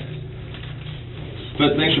right. But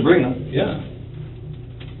thanks for bringing them. Yeah.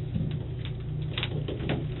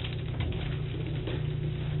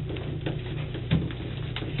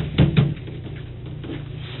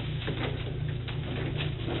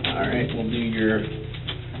 All right, we'll do your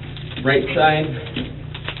right side.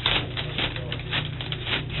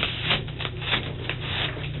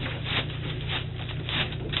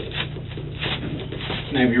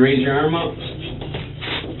 Now, have you raised your arm up?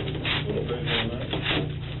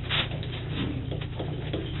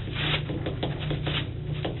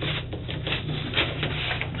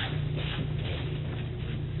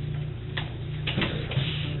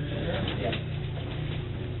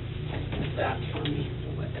 That for me.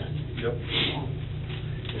 Like that. Yep.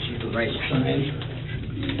 This is the right side.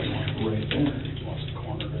 Right there. Wants to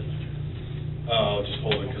corner it. Just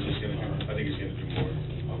hold it because he's gonna, I think he's gonna do more.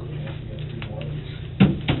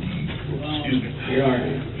 Excuse me. You're all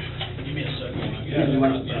right. Give me a second. Yeah, you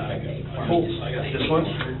want to- Yeah, I got This one?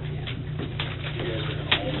 You guys are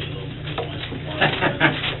gonna hold it a little bit. My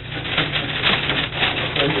supply.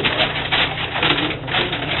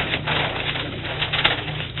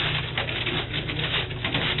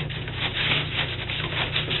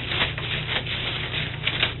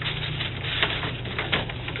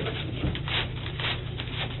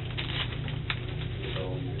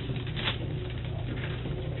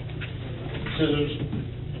 Scissors.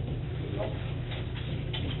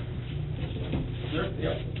 There?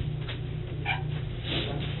 Yep.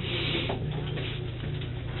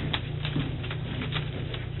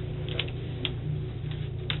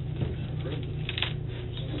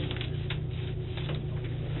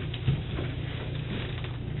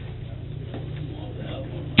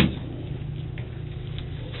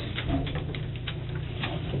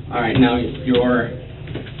 All right, now your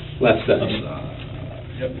left side.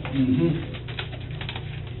 Yep. Mm-hmm.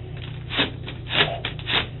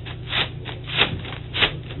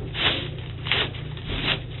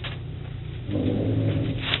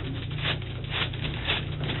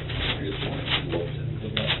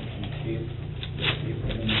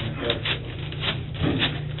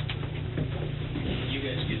 You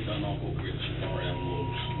guys get done, I'll go grab some more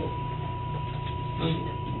envelopes.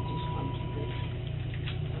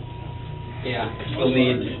 Yeah, we'll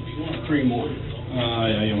need 3 more.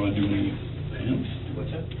 Yeah, you wanna do any pants?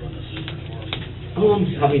 What's that? Run the scissors for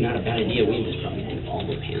me. Probably not a bad idea. We just probably need all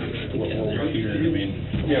the pants together. Right here, I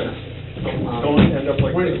mean. Yeah. Don't end up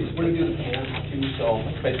like We're this. gonna do the pants too, so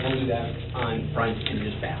but we'll do that on front and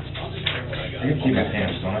just back. I get to keep my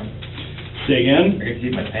pants, don't I? Say again? I get to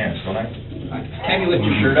keep my pants, don't I? Can you lift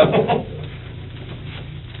your shirt up?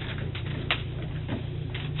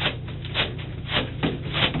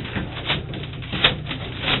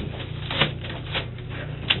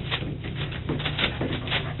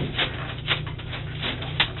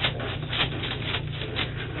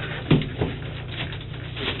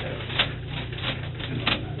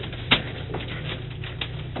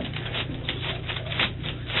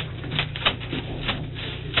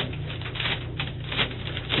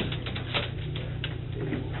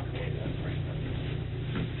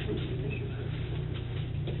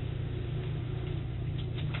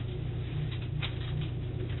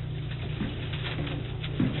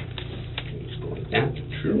 that?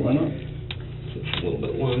 Sure, why not? It's a little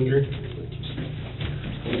bit longer.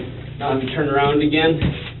 Now if you turn around again,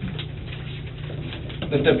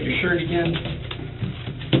 lift up your shirt again.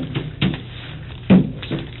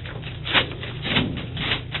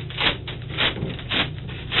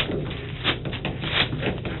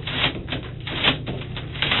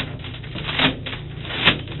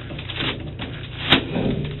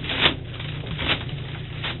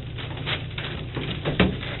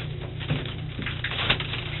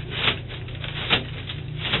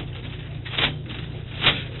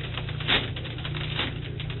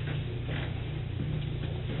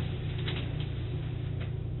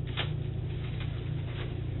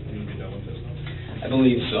 I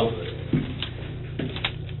believe so.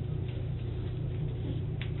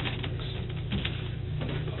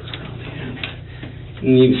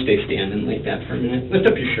 And you can stay standing like that for a minute. Lift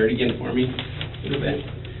up your shirt again for me, a little bit.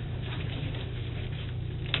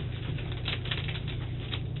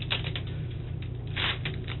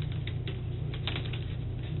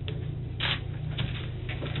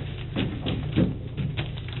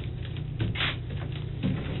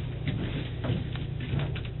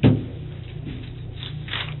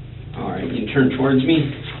 Turn towards me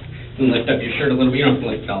and lift up your shirt a little bit. You don't have to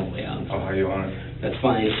lift it all the way out. Oh, how you want it? That's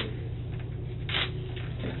fine.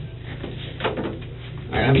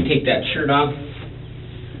 All right, have me take that shirt off.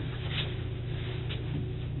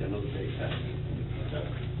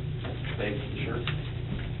 Thanks, shirt.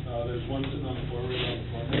 There's one sitting on the floor right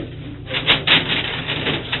on the floor.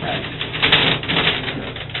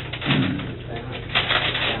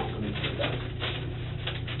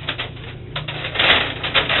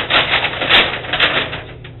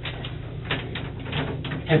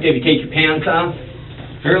 Have to have you take your pants off.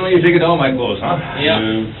 Apparently you're taking all my clothes, huh? Yeah.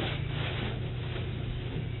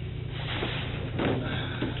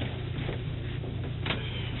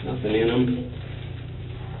 Nothing in them.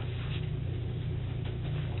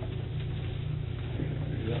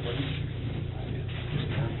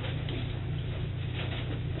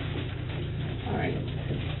 All right.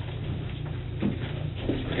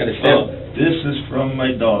 Got a step. This is from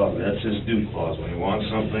my dog. That's his dew claws. When he wants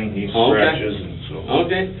something, he scratches and so.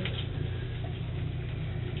 Okay.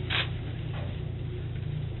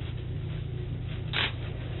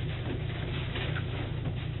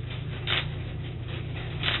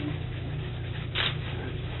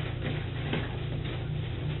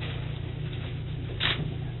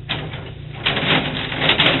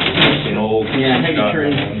 An old Yeah, have you shotgun.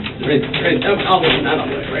 turn right, not all the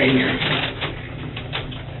way, right here.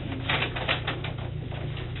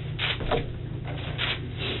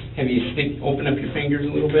 Have you open up your fingers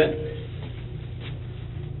a little bit?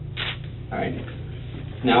 All right.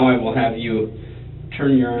 Now I will have you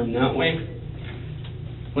turn your arm that way.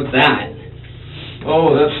 What's that?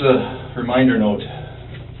 Oh, that's a reminder note.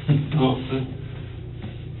 Oh,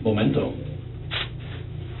 Memento.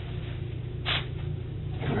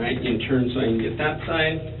 all right. You can turn so I can get that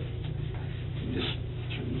side. Just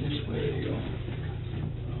turn this way. There you go.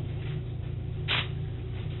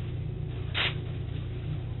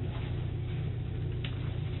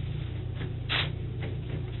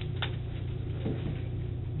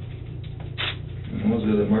 Those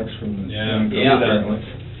are the marks from the... Yeah. Yeah. Apparently.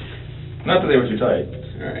 Not that they were too tight.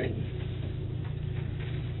 All right.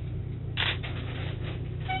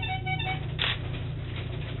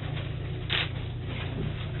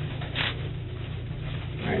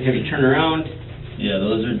 All right, have you turn around? Yeah,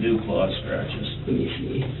 those are dew claw scratches. Let me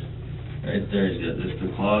see. Right there, he's got this,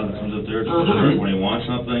 the claw that comes up there. Uh-huh. When he wants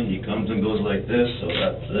something, he comes and goes like this, so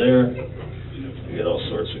that's there. You get all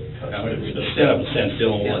sorts of cuts. Now, just stand up and stand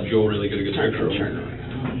still and let Joe really get a good Turn picture of him.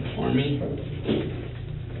 around for me.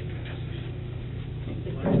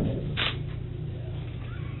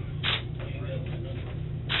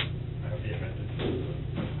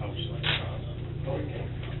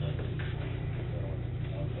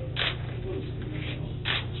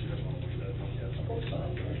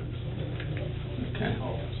 Okay.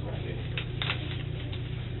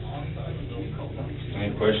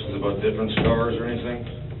 Any questions about different scars or anything?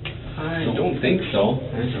 I don't think so.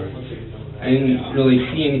 I didn't really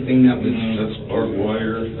see anything that was... That's barbed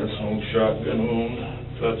wire, that's an old shotgun wound,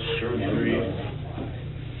 that's surgery.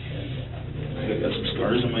 I got some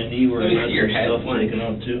scars on my knee where Let me I see had your some head. stuff taken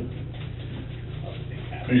out too.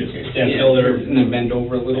 Just stand still there. And then bend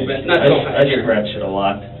over a little bit. Not so high. I scratch it a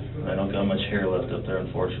lot. I don't got much hair left up there,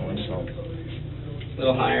 unfortunately, so. A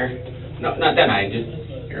little higher. No, not that high, just...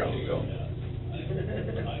 Here, I'll go.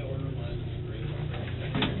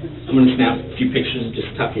 I'm gonna snap a few pictures of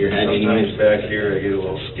just top of your head Sometimes anyways. back here, I get a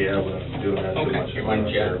little scab when I'm doing that too Okay, much. here, why don't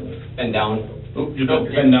you bend down? Oh, you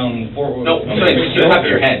bend down forward. No, sorry, just to the top of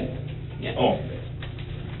your head. Yeah. Oh.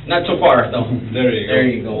 Not so far, though. There you go. There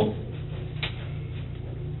you go.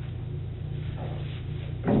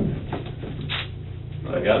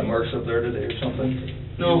 I got marks up there today or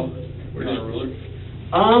something? No. We're just a ruler.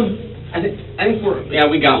 I think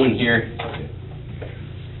we got one here.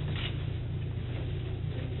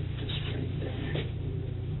 Just right there.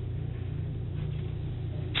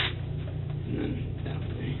 And then down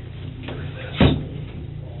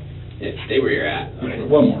there. Yeah, stay where you're at. Okay,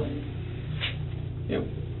 one more. Yep.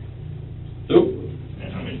 Oop. Yeah,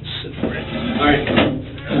 let me sit right there. All right.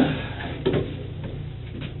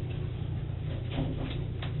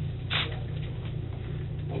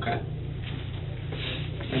 Okay.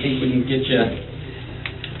 I think we can get you.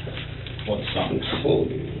 What songs?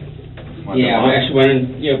 Yeah, we actually want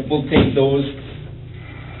to. Yeah, we'll take those.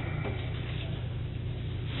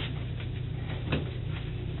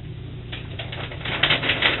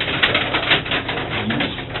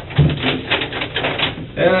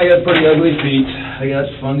 And I got pretty ugly feet. I got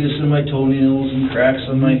fungus in my toenails and cracks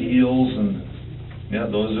on my heels, and yeah,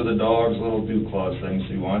 those are the dog's little dew claws things.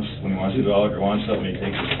 When he wants a dog or wants something, he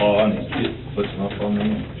takes his paw and he puts them up on me.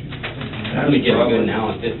 I'm gonna get it good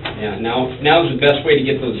now. Now's the best way to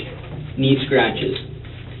get those knee scratches.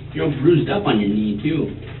 You're all bruised up on your knee too.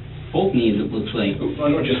 Both knees, it looks like.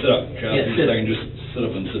 Why don't you sit up, Chad? Yeah, Just sit. a second, just sit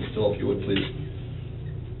up and sit still if you would, please.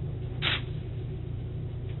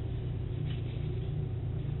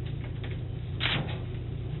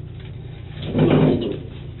 Hold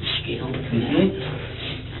the scale for that.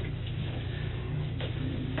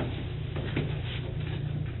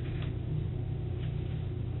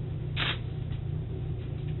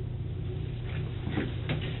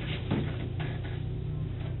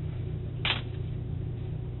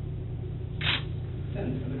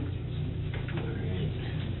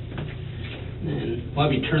 Then, why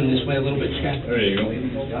don't you turn this way a little bit, Chad? There you go.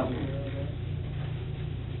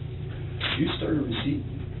 You start a receipt?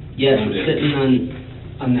 Yes, it's sitting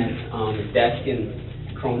on that desk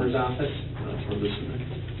in Cromer's office. That's where this is.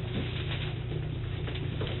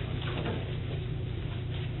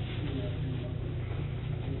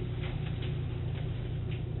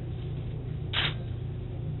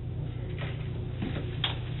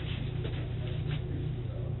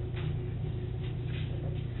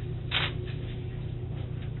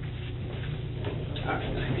 All right,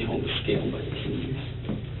 I can hold the scale by the keys.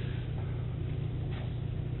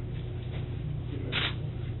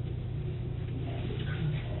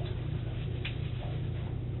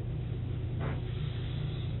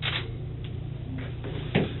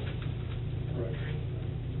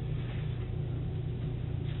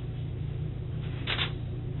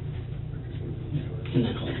 And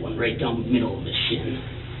then hold one right down the middle of the shin,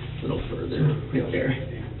 a little further, right there.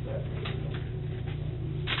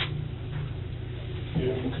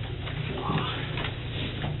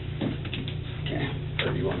 Okay.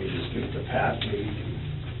 Or do you want me to just give it to Pat, maybe?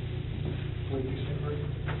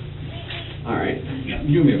 All right. Yeah,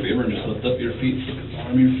 do me a favor and just lift up your feet,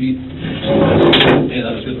 arm your feet. Hey,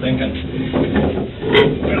 that's good thinking.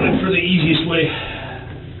 I look for the easiest way.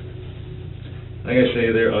 Like I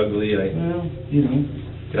say, they're ugly.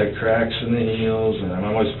 Got cracks in the heels, and I'm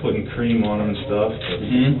always putting cream on them and stuff. But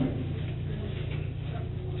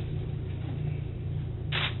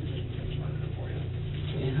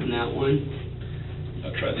Yeah, and that one.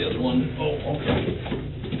 I'll try the other one. Oh,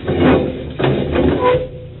 okay.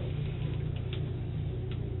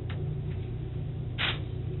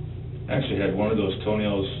 I actually had one of those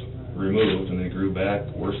toenails removed, and they grew back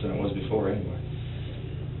worse than it was before anyway.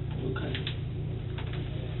 Okay.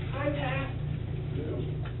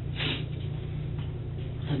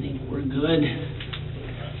 I think we're good.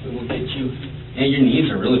 We will get you. Yeah, your knees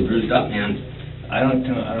are really bruised up, man. I don't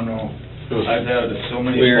know. I've had so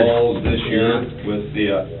many Weird. falls this year with the,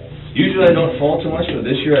 usually I don't fall too much, but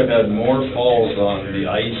this year I've had more falls on the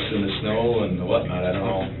ice and the snow and the whatnot, I don't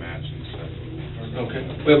know. Okay.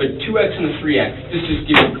 We have a 2X and a 3X. This just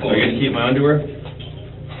give you a Am I gonna keep my underwear?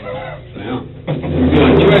 Yeah. You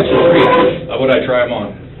want 2X or 3X? How would I try them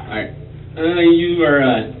on? Alright. You are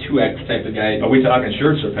a 2X type of guy. Are we talking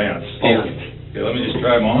shirts or pants? Pants. Okay, let me just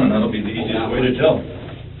try them on and that'll be the easiest way to tell.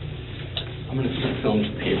 I'm gonna film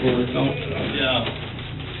some paperwork out. Yeah.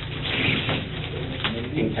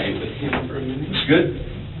 Hang tight with him for a minute. It's good.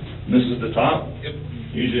 And this is the top? Yep.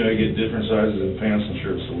 Usually I get different sizes of pants and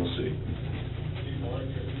shirts, so we'll see.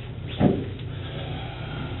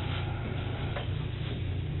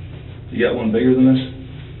 You got one bigger than this?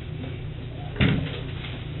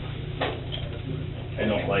 I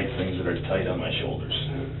don't like things that are tight on my shoulders.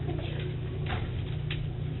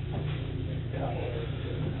 Yeah.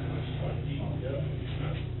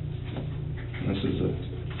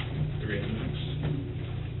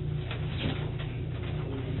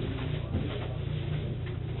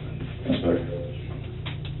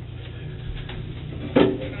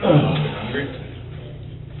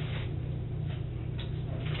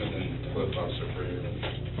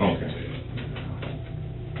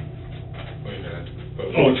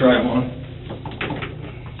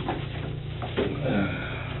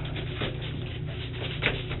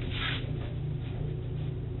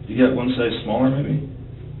 You got one size smaller, maybe?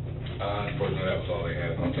 Unfortunately, that was all they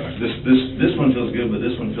had. Okay. This one feels good, but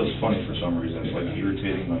this one feels funny for some reason. It's like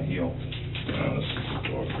irritating my heel.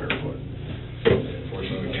 Let's go up barefoot.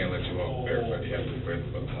 Unfortunately, we can't let you walk barefoot. You have to wear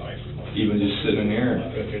the height. Even just sitting in there?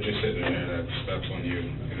 If you're just sitting in there, that's when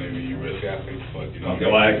you, you risk athlete's foot. You know.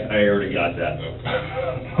 Okay, well, I already got that.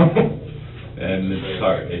 And it's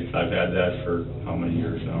hard. I've had that for how many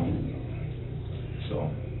years now?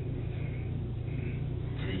 So.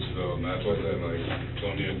 And that's what I said, like,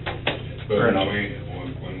 don't you, Fair enough.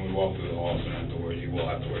 when we walk through the hall, so you will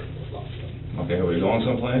have to wear flip-flops. Okay, are we going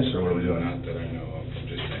someplace, or what are we doing? Not that I know of, I'm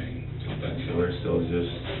just saying, just that. So we're still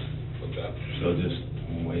just, What's that? still just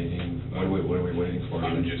waiting. What are we waiting for?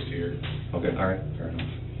 I'm just here. Okay, all right, fair enough.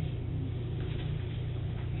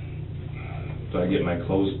 Do I get my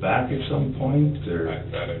clothes back at some point, or?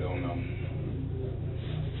 That I don't know.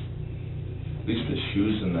 At least the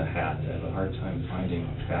shoes and the hat. I have a hard time finding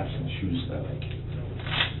hats and shoes that I like.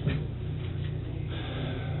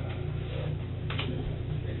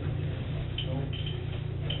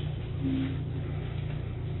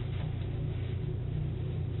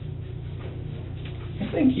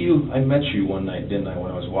 I think I met you one night, didn't I,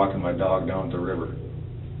 when I was walking my dog down at the river?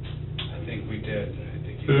 I think we did.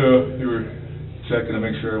 Yeah, you were checking to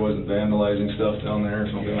make sure I wasn't vandalizing stuff down there or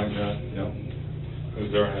something like that, yeah. It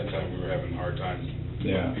was during that time we were having hard times.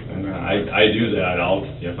 Yeah, and I do that.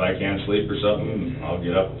 If I can't sleep or something, I'll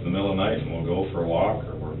get up in the middle of the night and we'll go for a walk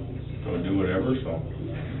or we'll go do whatever, so.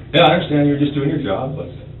 Yeah, I understand you're just doing your job, but.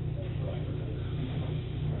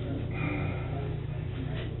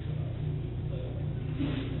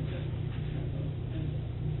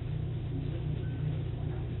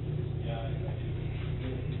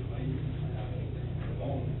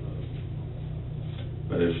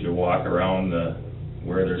 But if you walk around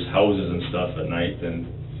where there's houses and stuff at night, then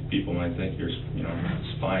people might think you're,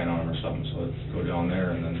 spying on them or something, so let's go down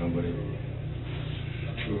there and then nobody.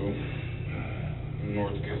 True.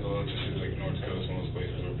 North Coast, it just seems like North Coast is one of those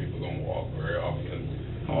places where people don't walk very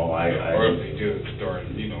often. Oh, or if they do, it's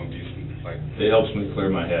during, decent, like. It helps me clear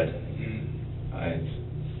my head.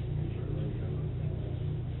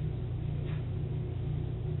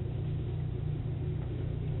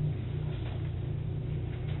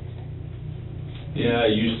 Yeah,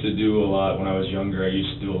 I used to do a lot, when I was younger, I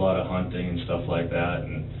used to do a lot of hunting and stuff like that,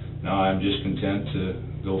 and now I'm just content to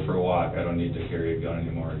go for a walk. I don't need to carry a gun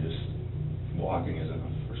anymore, just walking is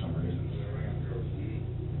enough for some reason.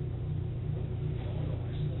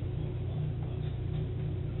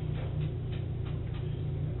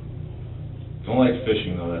 Don't like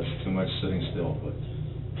fishing though, that's too much sitting still, but.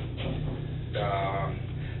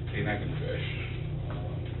 See, I can fish.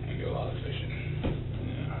 I do a lot of fishing.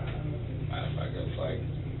 Matter of fact, it's like,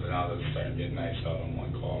 but now that it's starting to get nice out on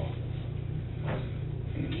one call.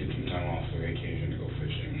 I'm gonna get some time off for vacation to go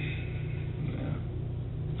fishing.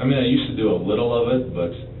 Yeah. I mean, I used to do a little of it,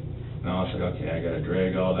 but now it's like, okay, I gotta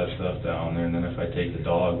drag all that stuff down there, and then if I take the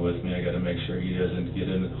dog with me, I gotta make sure he doesn't get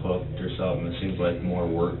hooked or something. It seems like more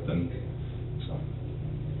work than, so.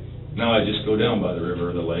 Now I just go down by the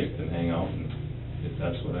river or the lake and hang out, and if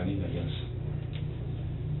that's what I need, I guess.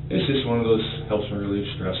 It's just one of those, helps me relieve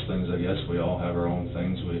stress things, I guess. We all have our own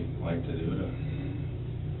things we like to do to.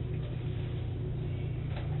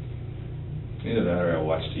 Either that or I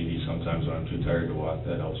watch TV sometimes when I'm too tired to walk.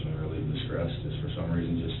 That helps me relieve the stress, just for some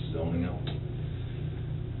reason, just zoning out.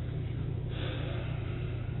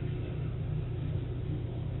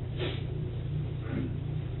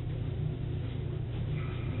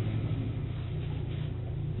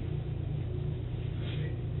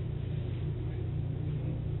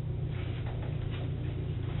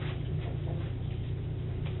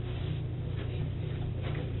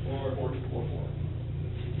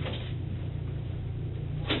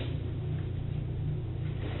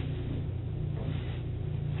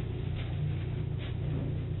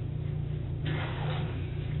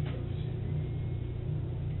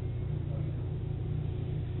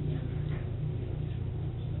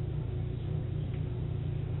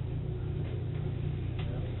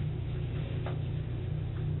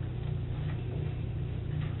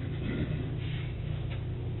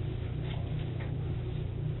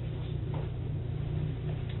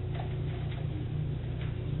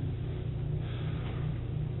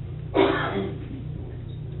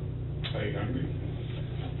 Are you hungry?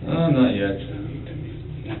 Not yet.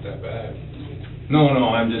 Not that bad. No,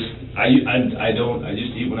 I'm just, I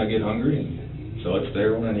just eat when I get hungry, and so it's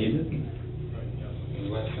there when I need it. When was the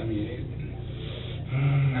last time you ate?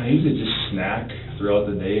 I usually just snack throughout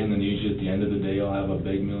the day, and then usually at the end of the day I'll have a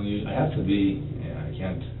big meal. I have to be, I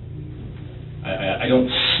can't, I don't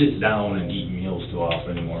sit down and eat meals too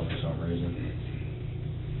often anymore for some reason.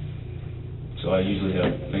 So I usually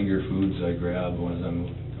have finger foods I grab when I'm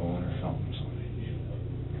going or something. So.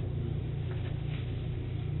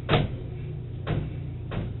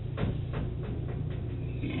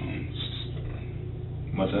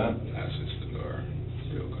 What's that? That's just the door.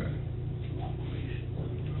 You okay?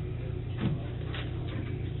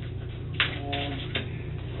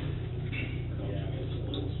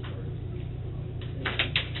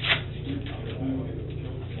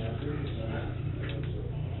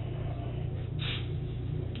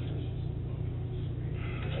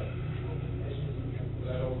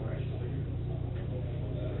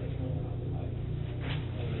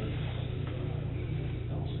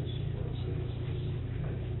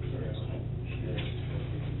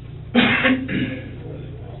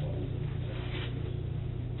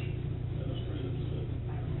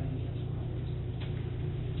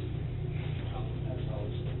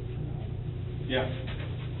 Yeah.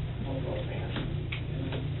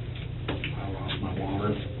 I lost my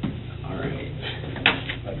wallet. All right.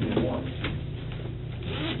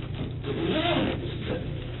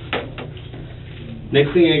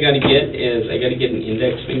 Next thing I got to get is I got to get an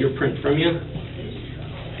index fingerprint from you.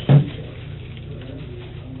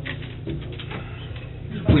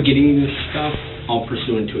 We're getting this stuff all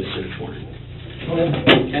pursuant to a search warrant.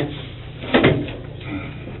 Okay.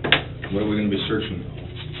 What are we going to be searching?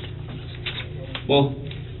 Well,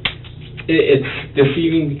 it's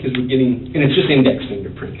deceiving because we're getting, and it's just index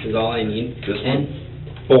fingerprints is all I need. This one?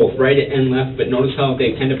 Both, right and left, but notice how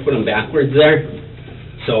they kind of put them backwards there?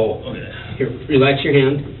 So, here, relax your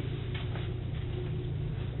hand.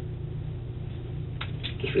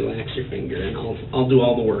 Just relax your finger and I'll do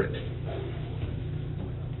all the work.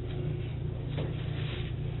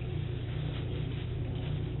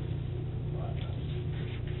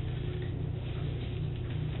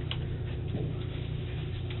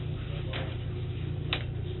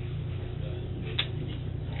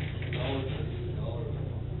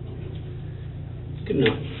 Good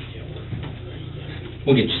enough.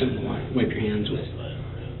 We'll get you something to wipe your hands with.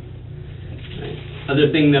 Right. Other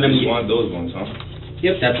thing that You I'm... just want those ones, huh?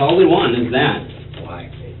 Yep, that's all we want is that. Why?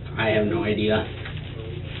 I have no idea.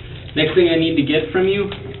 Next thing I need to get from you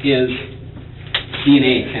is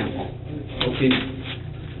DNA sample. Okay.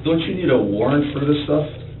 Don't you need a warrant for this stuff?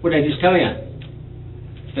 What did I just tell you?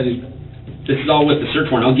 This is all with the search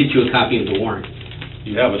warrant. I'll get you a copy of the warrant.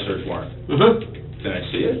 You have a search warrant. Uh-huh. Can I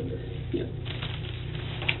see it? Yep.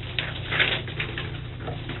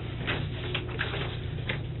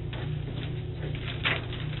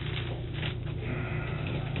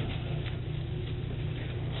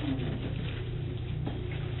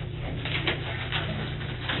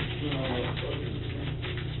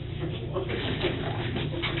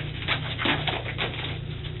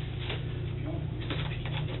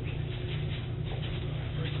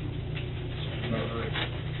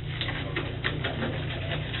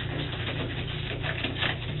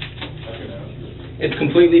 It's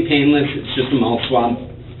completely painless. It's just a mouth swab.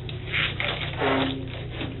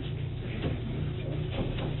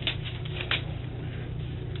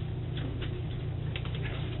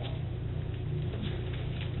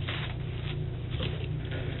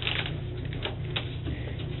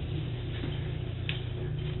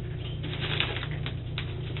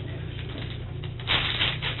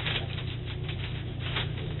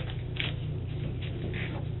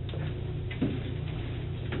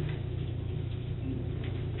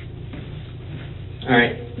 All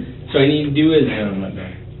right. So all I need to do is... Yeah, I'm not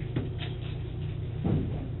done.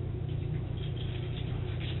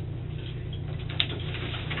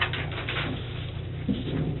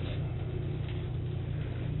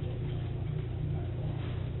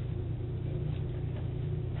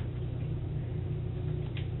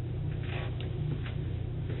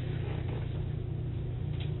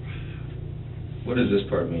 What does this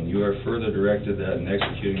part mean? You are further directed that in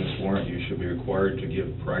executing this warrant, you should be required to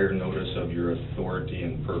give prior notice of your authority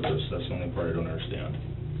and purpose. That's the only part I don't understand.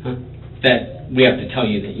 Huh? That we have to tell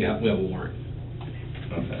you that we have a warrant.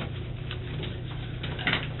 Okay.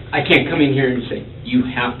 I can't come in here and say, you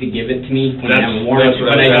have to give it to me when I have a warrant. That's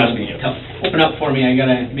what I was asking you. Open up for me. I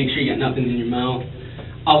got to make sure you got nothing in your mouth.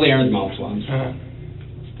 All they are is mouth swabs.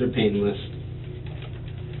 They're painless.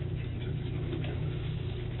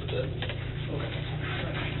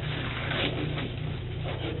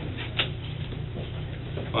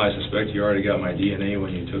 Well, I suspect you already got my DNA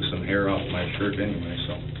when you took some hair off my shirt anyway,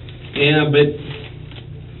 so. Yeah, but it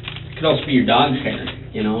could also be your dog's hair,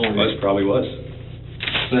 you know. Well, it probably was.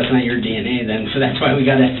 So that's not your DNA then, so that's why we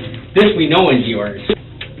got to, this we know is yours.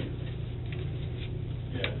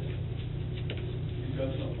 Yeah. You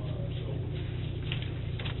got something?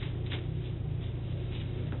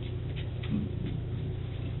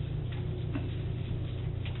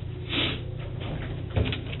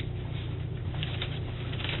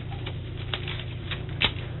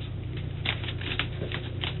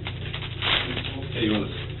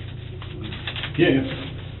 Yeah.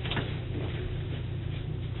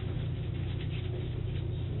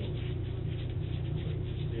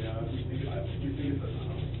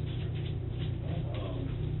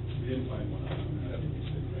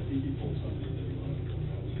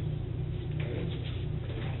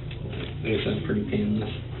 I guess that's pretty painless.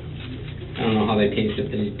 I don't know how they taste. If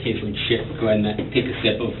they taste like shit, go ahead and take a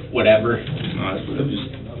sip of whatever. No,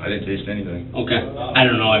 I didn't taste anything. Okay. I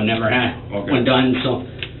don't know. I've never had Okay. one done, so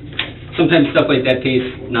sometimes stuff like that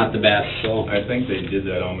tastes not the best. So I think they did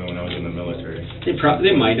that on me when I was in the military.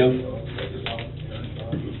 they might have.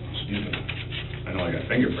 Excuse me. I know I got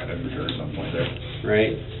fingerprinted for sure at some point there.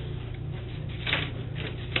 Right.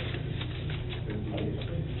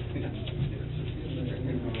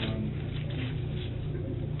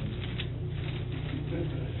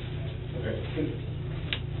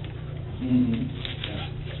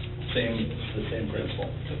 The same principle.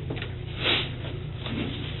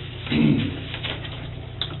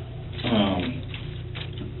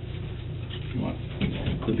 You want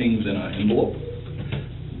clippings in an envelope?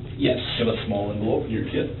 Yes. Have a small envelope for your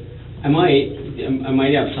kid? I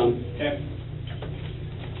might have some. Okay.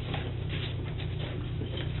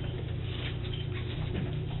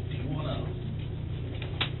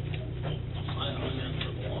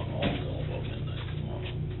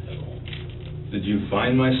 Did you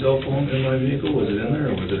find my cell phone in my vehicle? Was it in there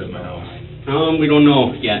or was it at my house? We don't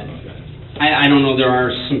know yet. Okay. I don't know. There are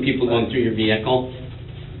some people going through your vehicle,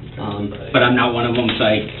 but I'm not one of them, so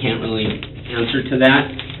I can't really answer to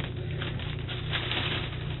that.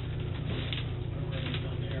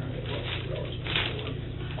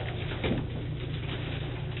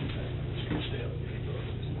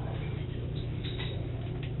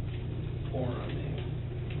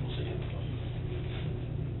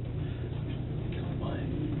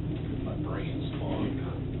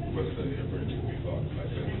 What's the average we bought by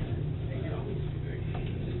then?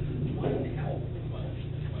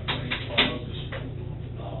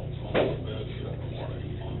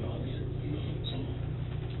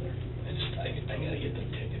 I gotta get the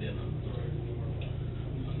ticket in.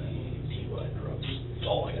 And then DUI drugs. That's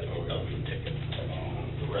all I gotta get done for the ticket.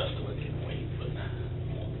 The rest of it can wait, but.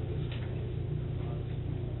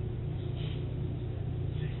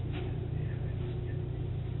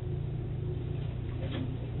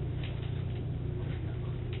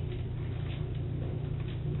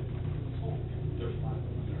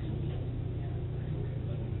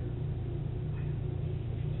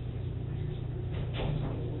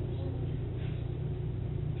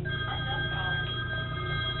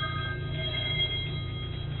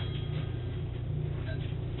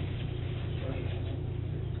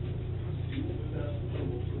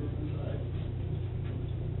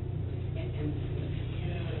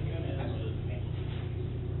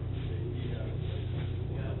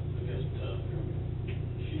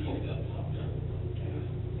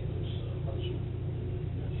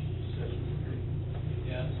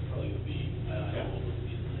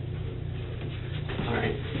 All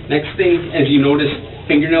right. Next thing, as you notice,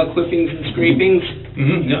 fingernail clippings and scrapings.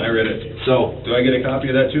 Mm-hmm, yeah, I read it. So, Do I get a copy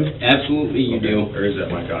of that too? absolutely you do. Or is that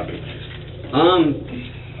my copy?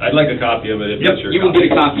 I'd like a copy of it if Yep, it's your you will get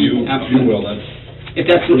a copy. You Absolutely. will, that's. If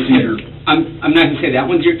that's Procedure. I'm not gonna say that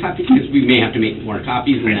one's your copy because we may have to make more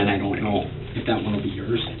copies, and then I don't know if that one will be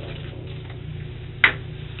yours.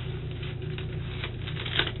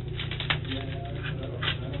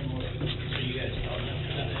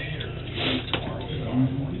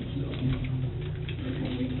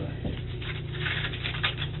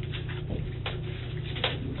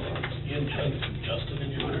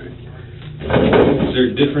 Is there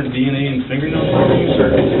different DNA in fingernail clippings or?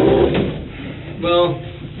 Well,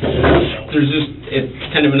 there's just, it's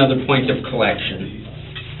kind of another point of collection.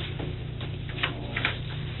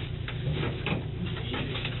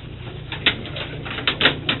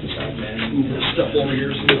 Move this stuff over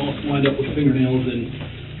here so we don't wind up with fingernails and.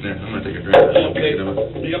 Yeah, I'm gonna take a drink of this. Okay. Get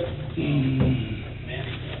it. Yep.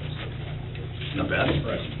 Not bad.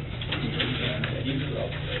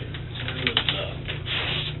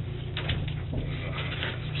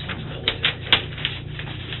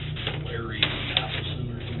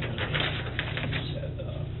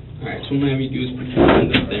 All right, so what I'm gonna have you do is put your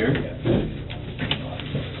hand up there.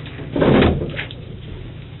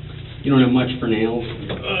 You don't have much for nails.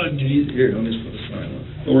 Geez, here, let me just put a sign on.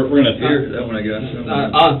 We're gonna, Here, that one I got.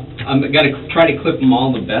 I'm gonna try to clip them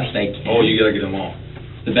all the best I can. Oh, you gotta get them all.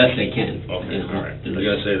 The best I can. Okay, you know. all right. I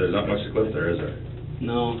gotta say, there's not much to clip there, is there?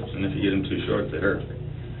 No. And if you get them too short, they hurt.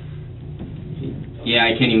 Yeah,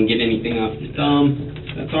 I can't even get anything off the thumb.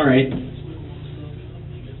 That's all right.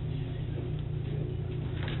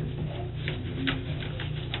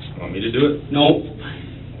 Well, Want me to do it? No.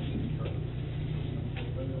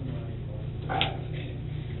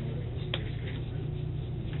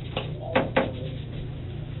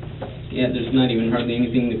 Yeah, there's not even hardly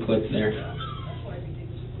anything to clip there.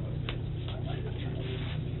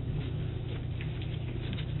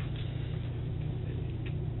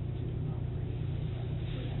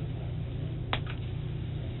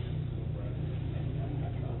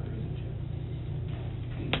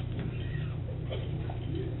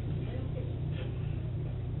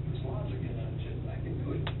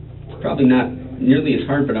 Probably not nearly as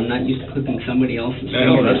hard, but I'm not used to clipping somebody else's. I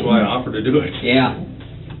know, that's why I offered to do it. Yeah.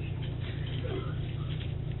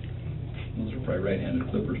 Those are probably right-handed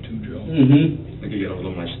clippers too, Joe. Mm-hmm. I could get a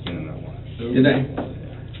little of my skin in that one. Did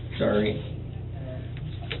I? Sorry.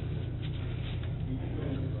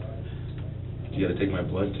 You gotta take my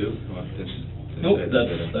blood too? Well, Nope,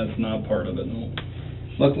 that's not part of it, no.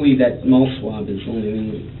 Luckily, that mouth swab is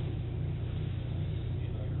only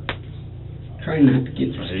trying not to get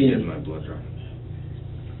your I hate getting skin. my blood drawn.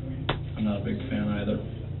 I'm not a big fan either.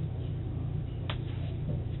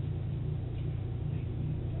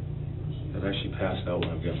 I've actually passed out when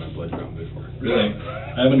I've got my blood drawn before. Really?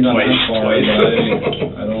 I haven't gone that far, but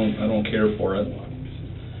I don't care for it.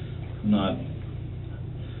 I'm not, I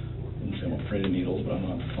wouldn't say I'm afraid of needles, but I'm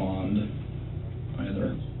not fond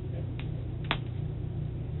either.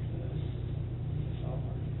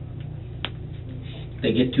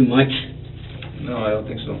 They get too much? No, I don't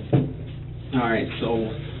think so. All right, so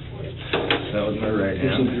That was my right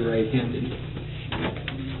this will hand. be right-handed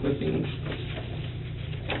clippings.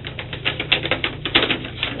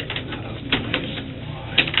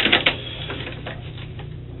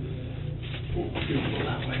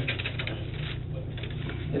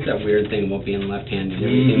 It's that weird thing about being left-handed.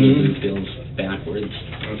 Everything you do feels backwards.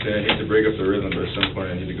 Okay, I hate to break up the rhythm, but at some point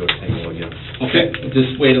I need to go tangle again. Okay,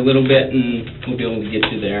 just wait a little bit and we'll be able to get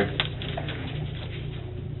you there.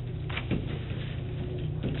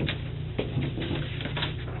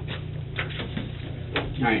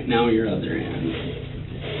 All right, now your other end.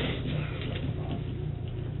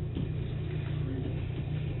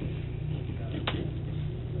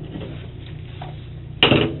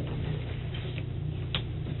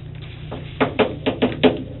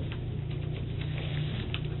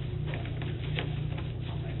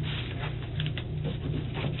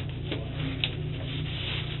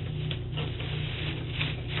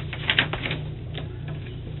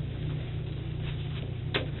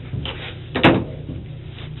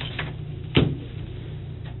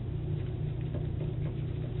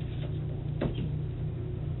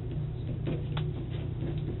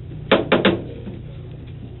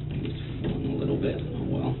 A little bit. Oh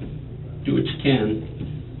well. Do what you can.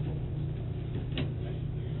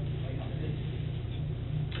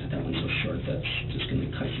 God, that one's so short. That's just going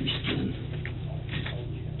to cut your skin.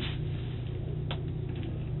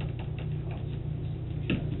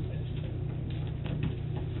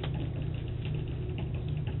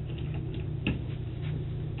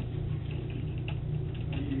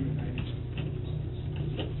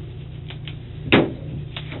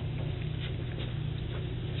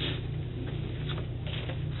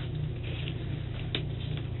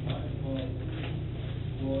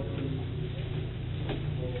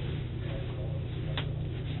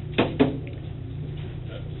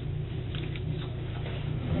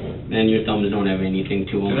 And your thumbs don't have anything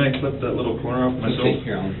to them. Can I clip that little corner off myself? Okay,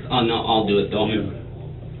 here, I'll do it though. You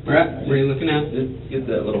Where are you looking at? get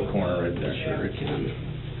that little corner right there. Sure I can.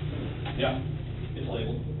 Yeah, it's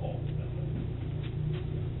labeled.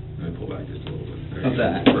 Can I pull back just a little bit? There How's you go.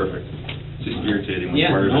 that? Perfect. Just irritating when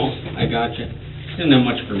Yeah, part of no, it. I gotcha. Didn't have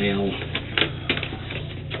much for nails.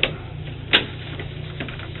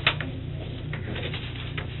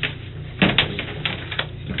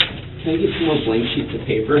 Can I get some more blank sheets of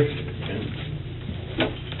paper?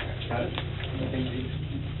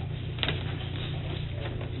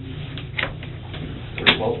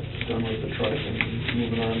 We're about done with the truck and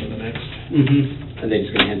moving on to the next. Mm-hmm. Are they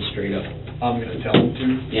just gonna head straight up? I'm gonna tell them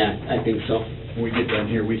to. Yeah, I think so. When we get done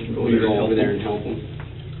here, we can go We there. go and over help there them. and help them.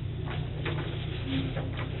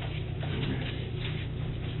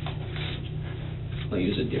 I'll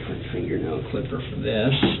use a different fingernail clipper for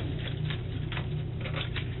this.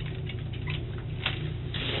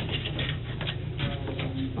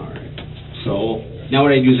 Alright, so now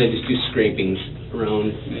what I do is I just do scrapings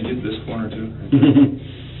around. Can I get this corner too?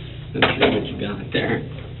 Let's see what you got there.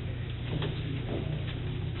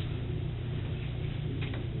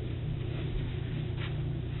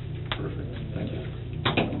 Perfect, thank you.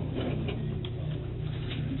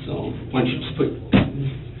 So why don't you just put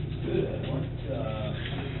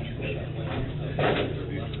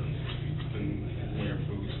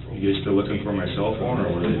for my cell phone,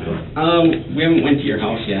 or what are they doing? We haven't went to your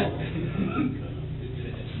house yet.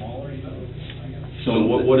 So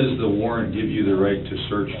what does the warrant give you the right to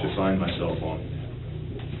search to find my cell phone?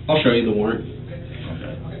 I'll show you the warrant.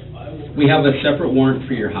 Okay. We have a separate warrant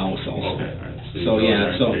for your house also. Okay, all right. So, you go yeah, there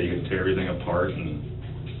and so- you can tear everything apart, and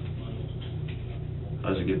how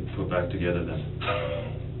does it get put back together then?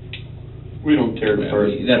 We don't tear it apart.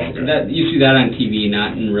 You see that on TV,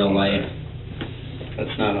 not in real life.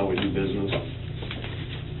 That's not how we do business.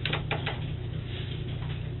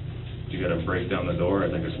 You gotta break down the door, I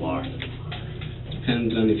think it's locked.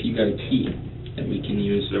 Depends on if you got a key that we can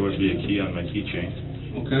use. There would be a key on my keychain.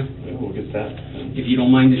 Okay. Yeah, we'll get that. If you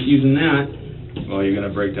don't mind just using that. Well, you're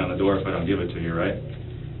gonna break down the door if I don't give it to you, right?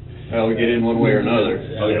 Well, we get in one way or another.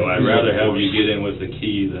 Okay, well, I'd rather have you get in with the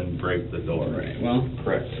key than break the door. Right, well,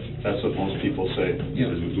 Correct. That's what most people say. yeah.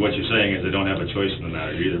 'Cause what you're saying is I don't have a choice in the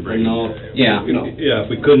matter, you either break it. No, yeah. Yeah, if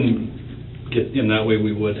we couldn't get in that way,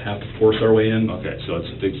 we would have to force our way in. Okay, so it's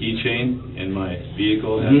the keychain in my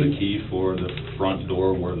vehicle has Mhm. the key for the front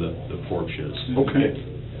door where the porch is. Okay.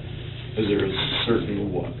 Is there a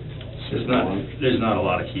certain what? There's Certain one? not a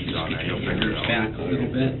lot of keys on there, you'll figure it out. Back a little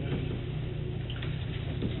bit.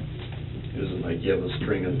 Isn't like you have a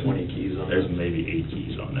string of 20 keys on There's it? maybe 8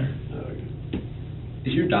 keys on there. Okay.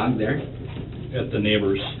 Is your dog there At the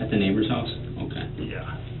neighbors. at the neighbor's house? Okay. Yeah.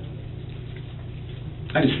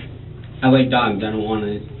 I like dogs, I don't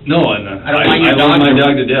wanna, No, and I don't mind your I love dog. my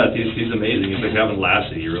dog to death, he's amazing, he's like having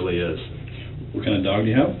Lassie, he really is. What kind of dog do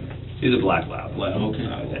you have? He's a black lab. Okay.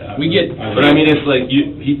 Yeah. We get- But I mean, it's like,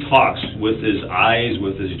 he talks with his eyes,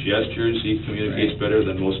 with his gestures, he communicates better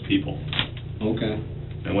than most people. okay.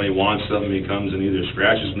 And when he wants something, he comes and either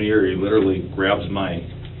scratches me or he literally grabs my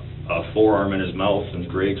forearm in his mouth and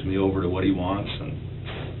drags me over to what he wants. And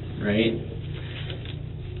Right?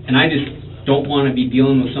 And I just don't wanna be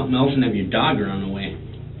dealing with something else and have your dog run away.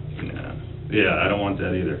 yeah, I don't want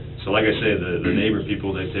that either. So like I say, the neighbor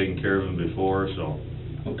people, they've taken care of him before, so.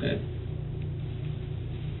 Okay.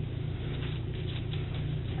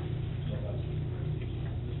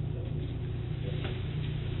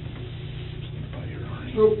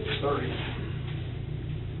 Oops, sorry.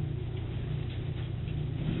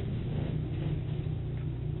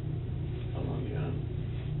 How long you on?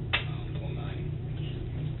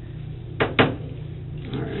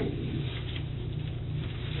 All right.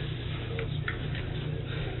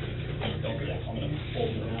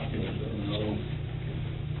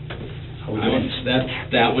 How we doing? So that's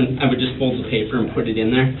that one. I would just fold the paper and put it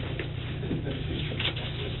in there.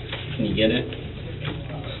 Can you get it?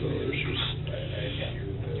 So there's your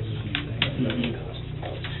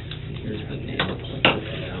Here's the name.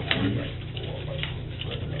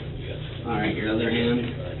 All right, your other hand.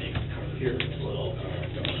 Here.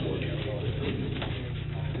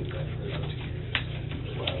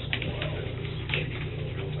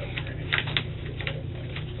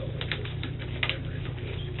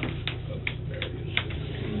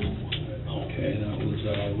 Okay, that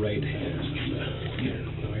was right hand.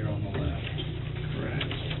 Now you're on the left.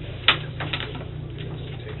 Correct.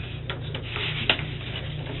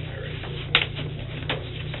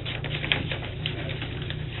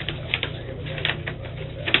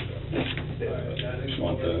 Just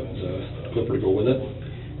want the clipper to go with it?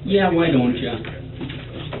 Yeah, why don't you?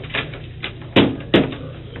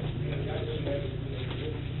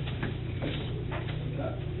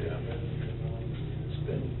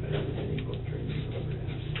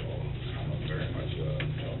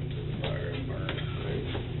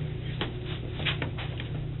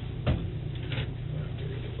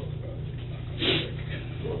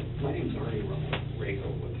 My name's Arnie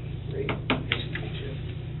Rago with Ray. Nice to meet you.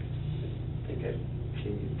 I think I've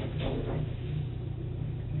seen you before.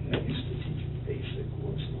 I used to teach basic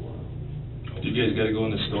once in a while. You guys gotta go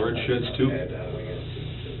in the storage sheds too?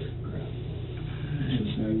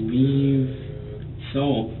 I believe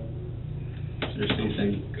so. Is there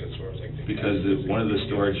something? Because one of the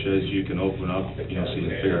storage sheds you can open up, so you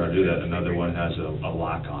can figure out how to do that. Another one has a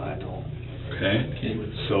lock on it. Okay. Okay.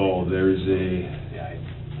 So there's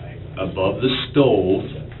above the stove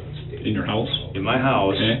In your house? in my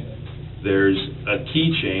house, Okay. there's a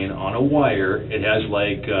keychain on a wire. It has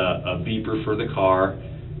like a beeper for the car,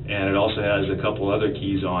 and it also has a couple other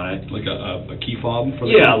keys on it. Like a key fob for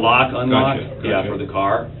the Yeah, car? lock, unlock, Gotcha, yeah, gotcha. for the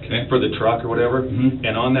car, Okay. for the truck or whatever. Mhm.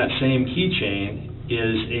 And on that same keychain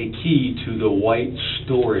is a key to the white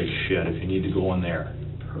storage shed if you need to go in there.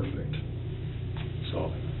 Perfect.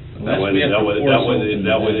 So Well, that way, we have to force open that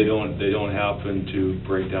way that. they don't happen to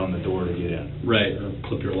break down the door to get in. Right, or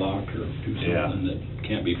clip your lock or do Yeah. something that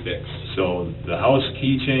can't be fixed. So the house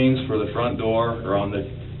keychains for the front door are on the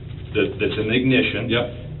that's in the ignition.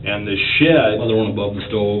 Yep. And the shed. Other one above the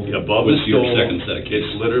stove. Above was the your stove. second set of keys.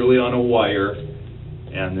 It's literally on a wire,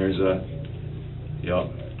 and there's a, yep.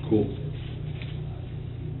 Cool.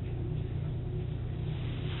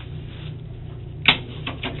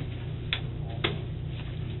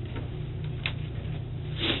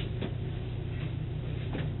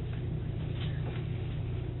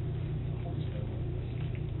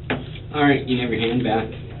 All right, you can have your hand back.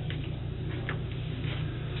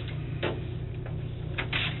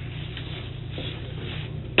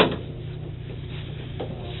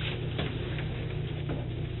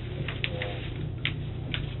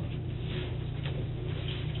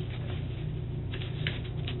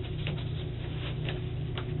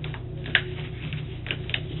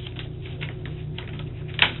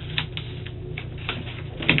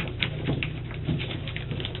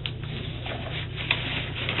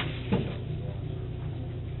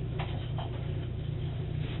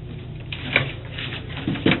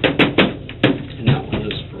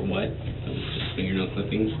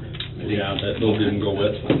 Clippings. Yeah, that those didn't go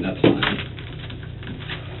wet. That's fine.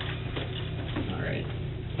 All right.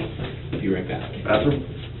 Be right back. Bathroom?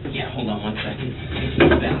 Yeah, hold on one second.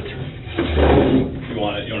 Bathroom. You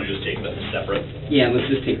want to just take that separate? Yeah, let's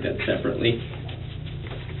just take that separately.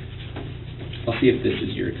 I'll see if this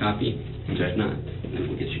is your copy. Okay. If not, then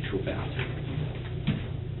we'll get you to a bathroom.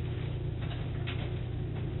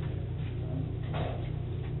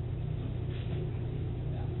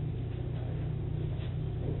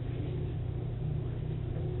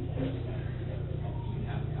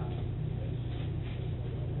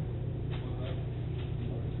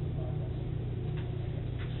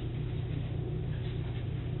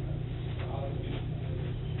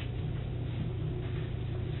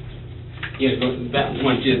 Yeah,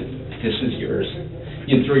 once this is yours.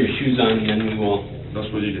 You can throw your shoes on and then we will. Don't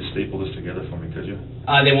suppose you could staple this together for me, could you?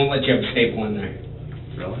 They won't let you have a staple in there.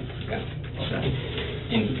 Really? Yeah. Okay.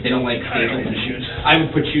 And they don't like staples in shoes. I would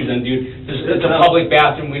put shoes on, dude. It's a public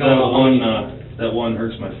bathroom. We don't know. That one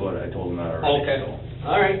hurts my foot. I told him that already. Okay. So.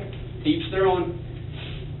 All right. Each their own.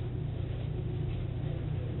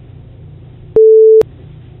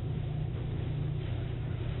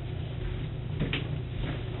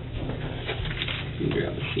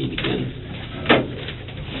 Grab a seat again.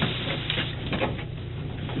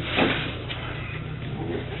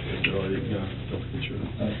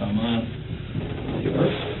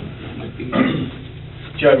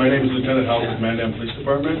 Chad, my name is Lieutenant Howell with Mandan Police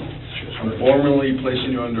Department. I'm formally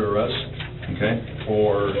placing you under arrest. Okay.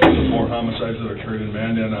 For the 4 homicides that occurred in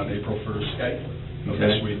Mandan on April 1st of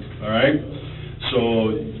this week. All right?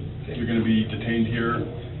 So you're going to be detained here,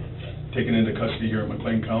 taken into custody here at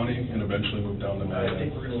McLean County, and eventually moved down to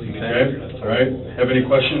Mandan. Okay? All right? Have any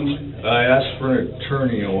questions? I asked for an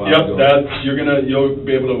attorney a while Yep, ago. you'll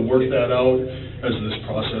be able to work that out as this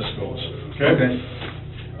process goes. Okay?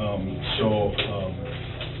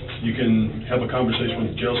 You can have a conversation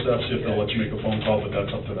with the jail staff, see if they'll let you make a phone call, but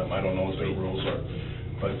that's up to them. I don't know what their rules are.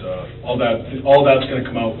 But all that's going to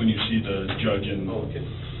come out when you see the judge in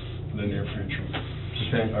the near future.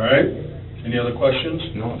 Okay. All right? Any other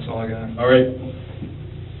questions? No, that's all I got. All right.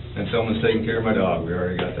 And someone's taking care of my dog. We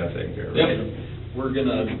already got that taken care of. Yep. We're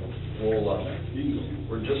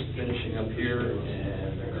just finishing up here,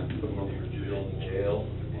 and they're gonna put them over to jail,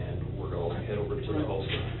 and we're gonna head over to the house.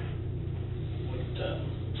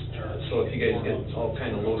 So if you guys get all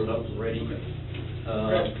kind of loaded up and ready, You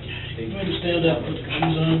want to stand up, put your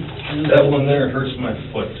shoes on? That one there hurts my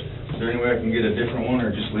foot. Is there any way I can get a different one,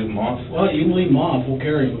 or just leave them off? Well, you can leave them off, we'll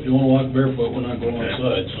carry them. If you want to walk barefoot, we're not going Okay.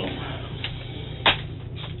 outside, so.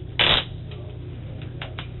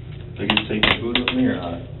 They get to take the food with me or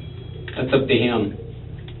not? That's up to him.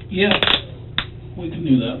 Yeah, we can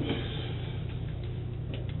do that.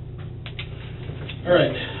 All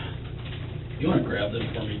right. You want to grab this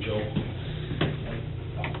for me, Joe?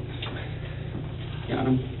 Got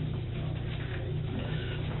him.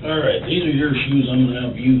 All right, these are your shoes. I'm gonna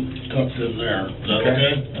have you tuck them there. Is that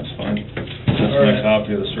okay? That's fine. That's All my right.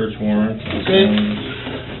 copy of the search warrant. Okay.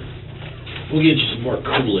 We'll get you some more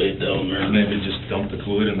Kool-Aid down there. Maybe just dump the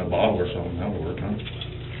Kool-Aid in the bottle or something. That'll work, huh?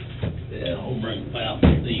 Yeah,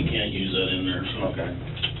 you can't use that in there, so. Okay.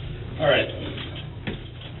 All right.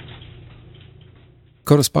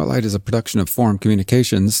 Dakota Spotlight is a production of Forum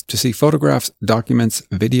Communications. To see photographs, documents,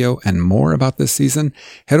 video, and more about this season,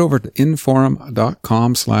 head over to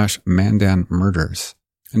inforum.com/Mandan Murders.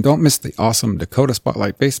 And don't miss the awesome Dakota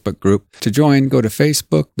Spotlight Facebook group. To join, go to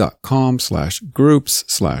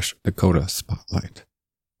facebook.com/groups/Dakota Spotlight.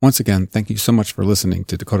 Once again, thank you so much for listening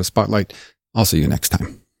to Dakota Spotlight. I'll see you next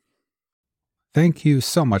time. Thank you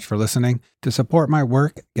so much for listening. To support my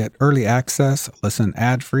work, get early access, listen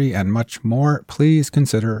ad-free, and much more, please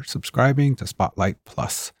consider subscribing to Spotlight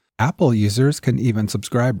Plus. Apple users can even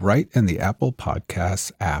subscribe right in the Apple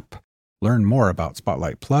Podcasts app. Learn more about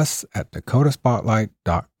Spotlight Plus at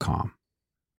dakotaspotlight.com.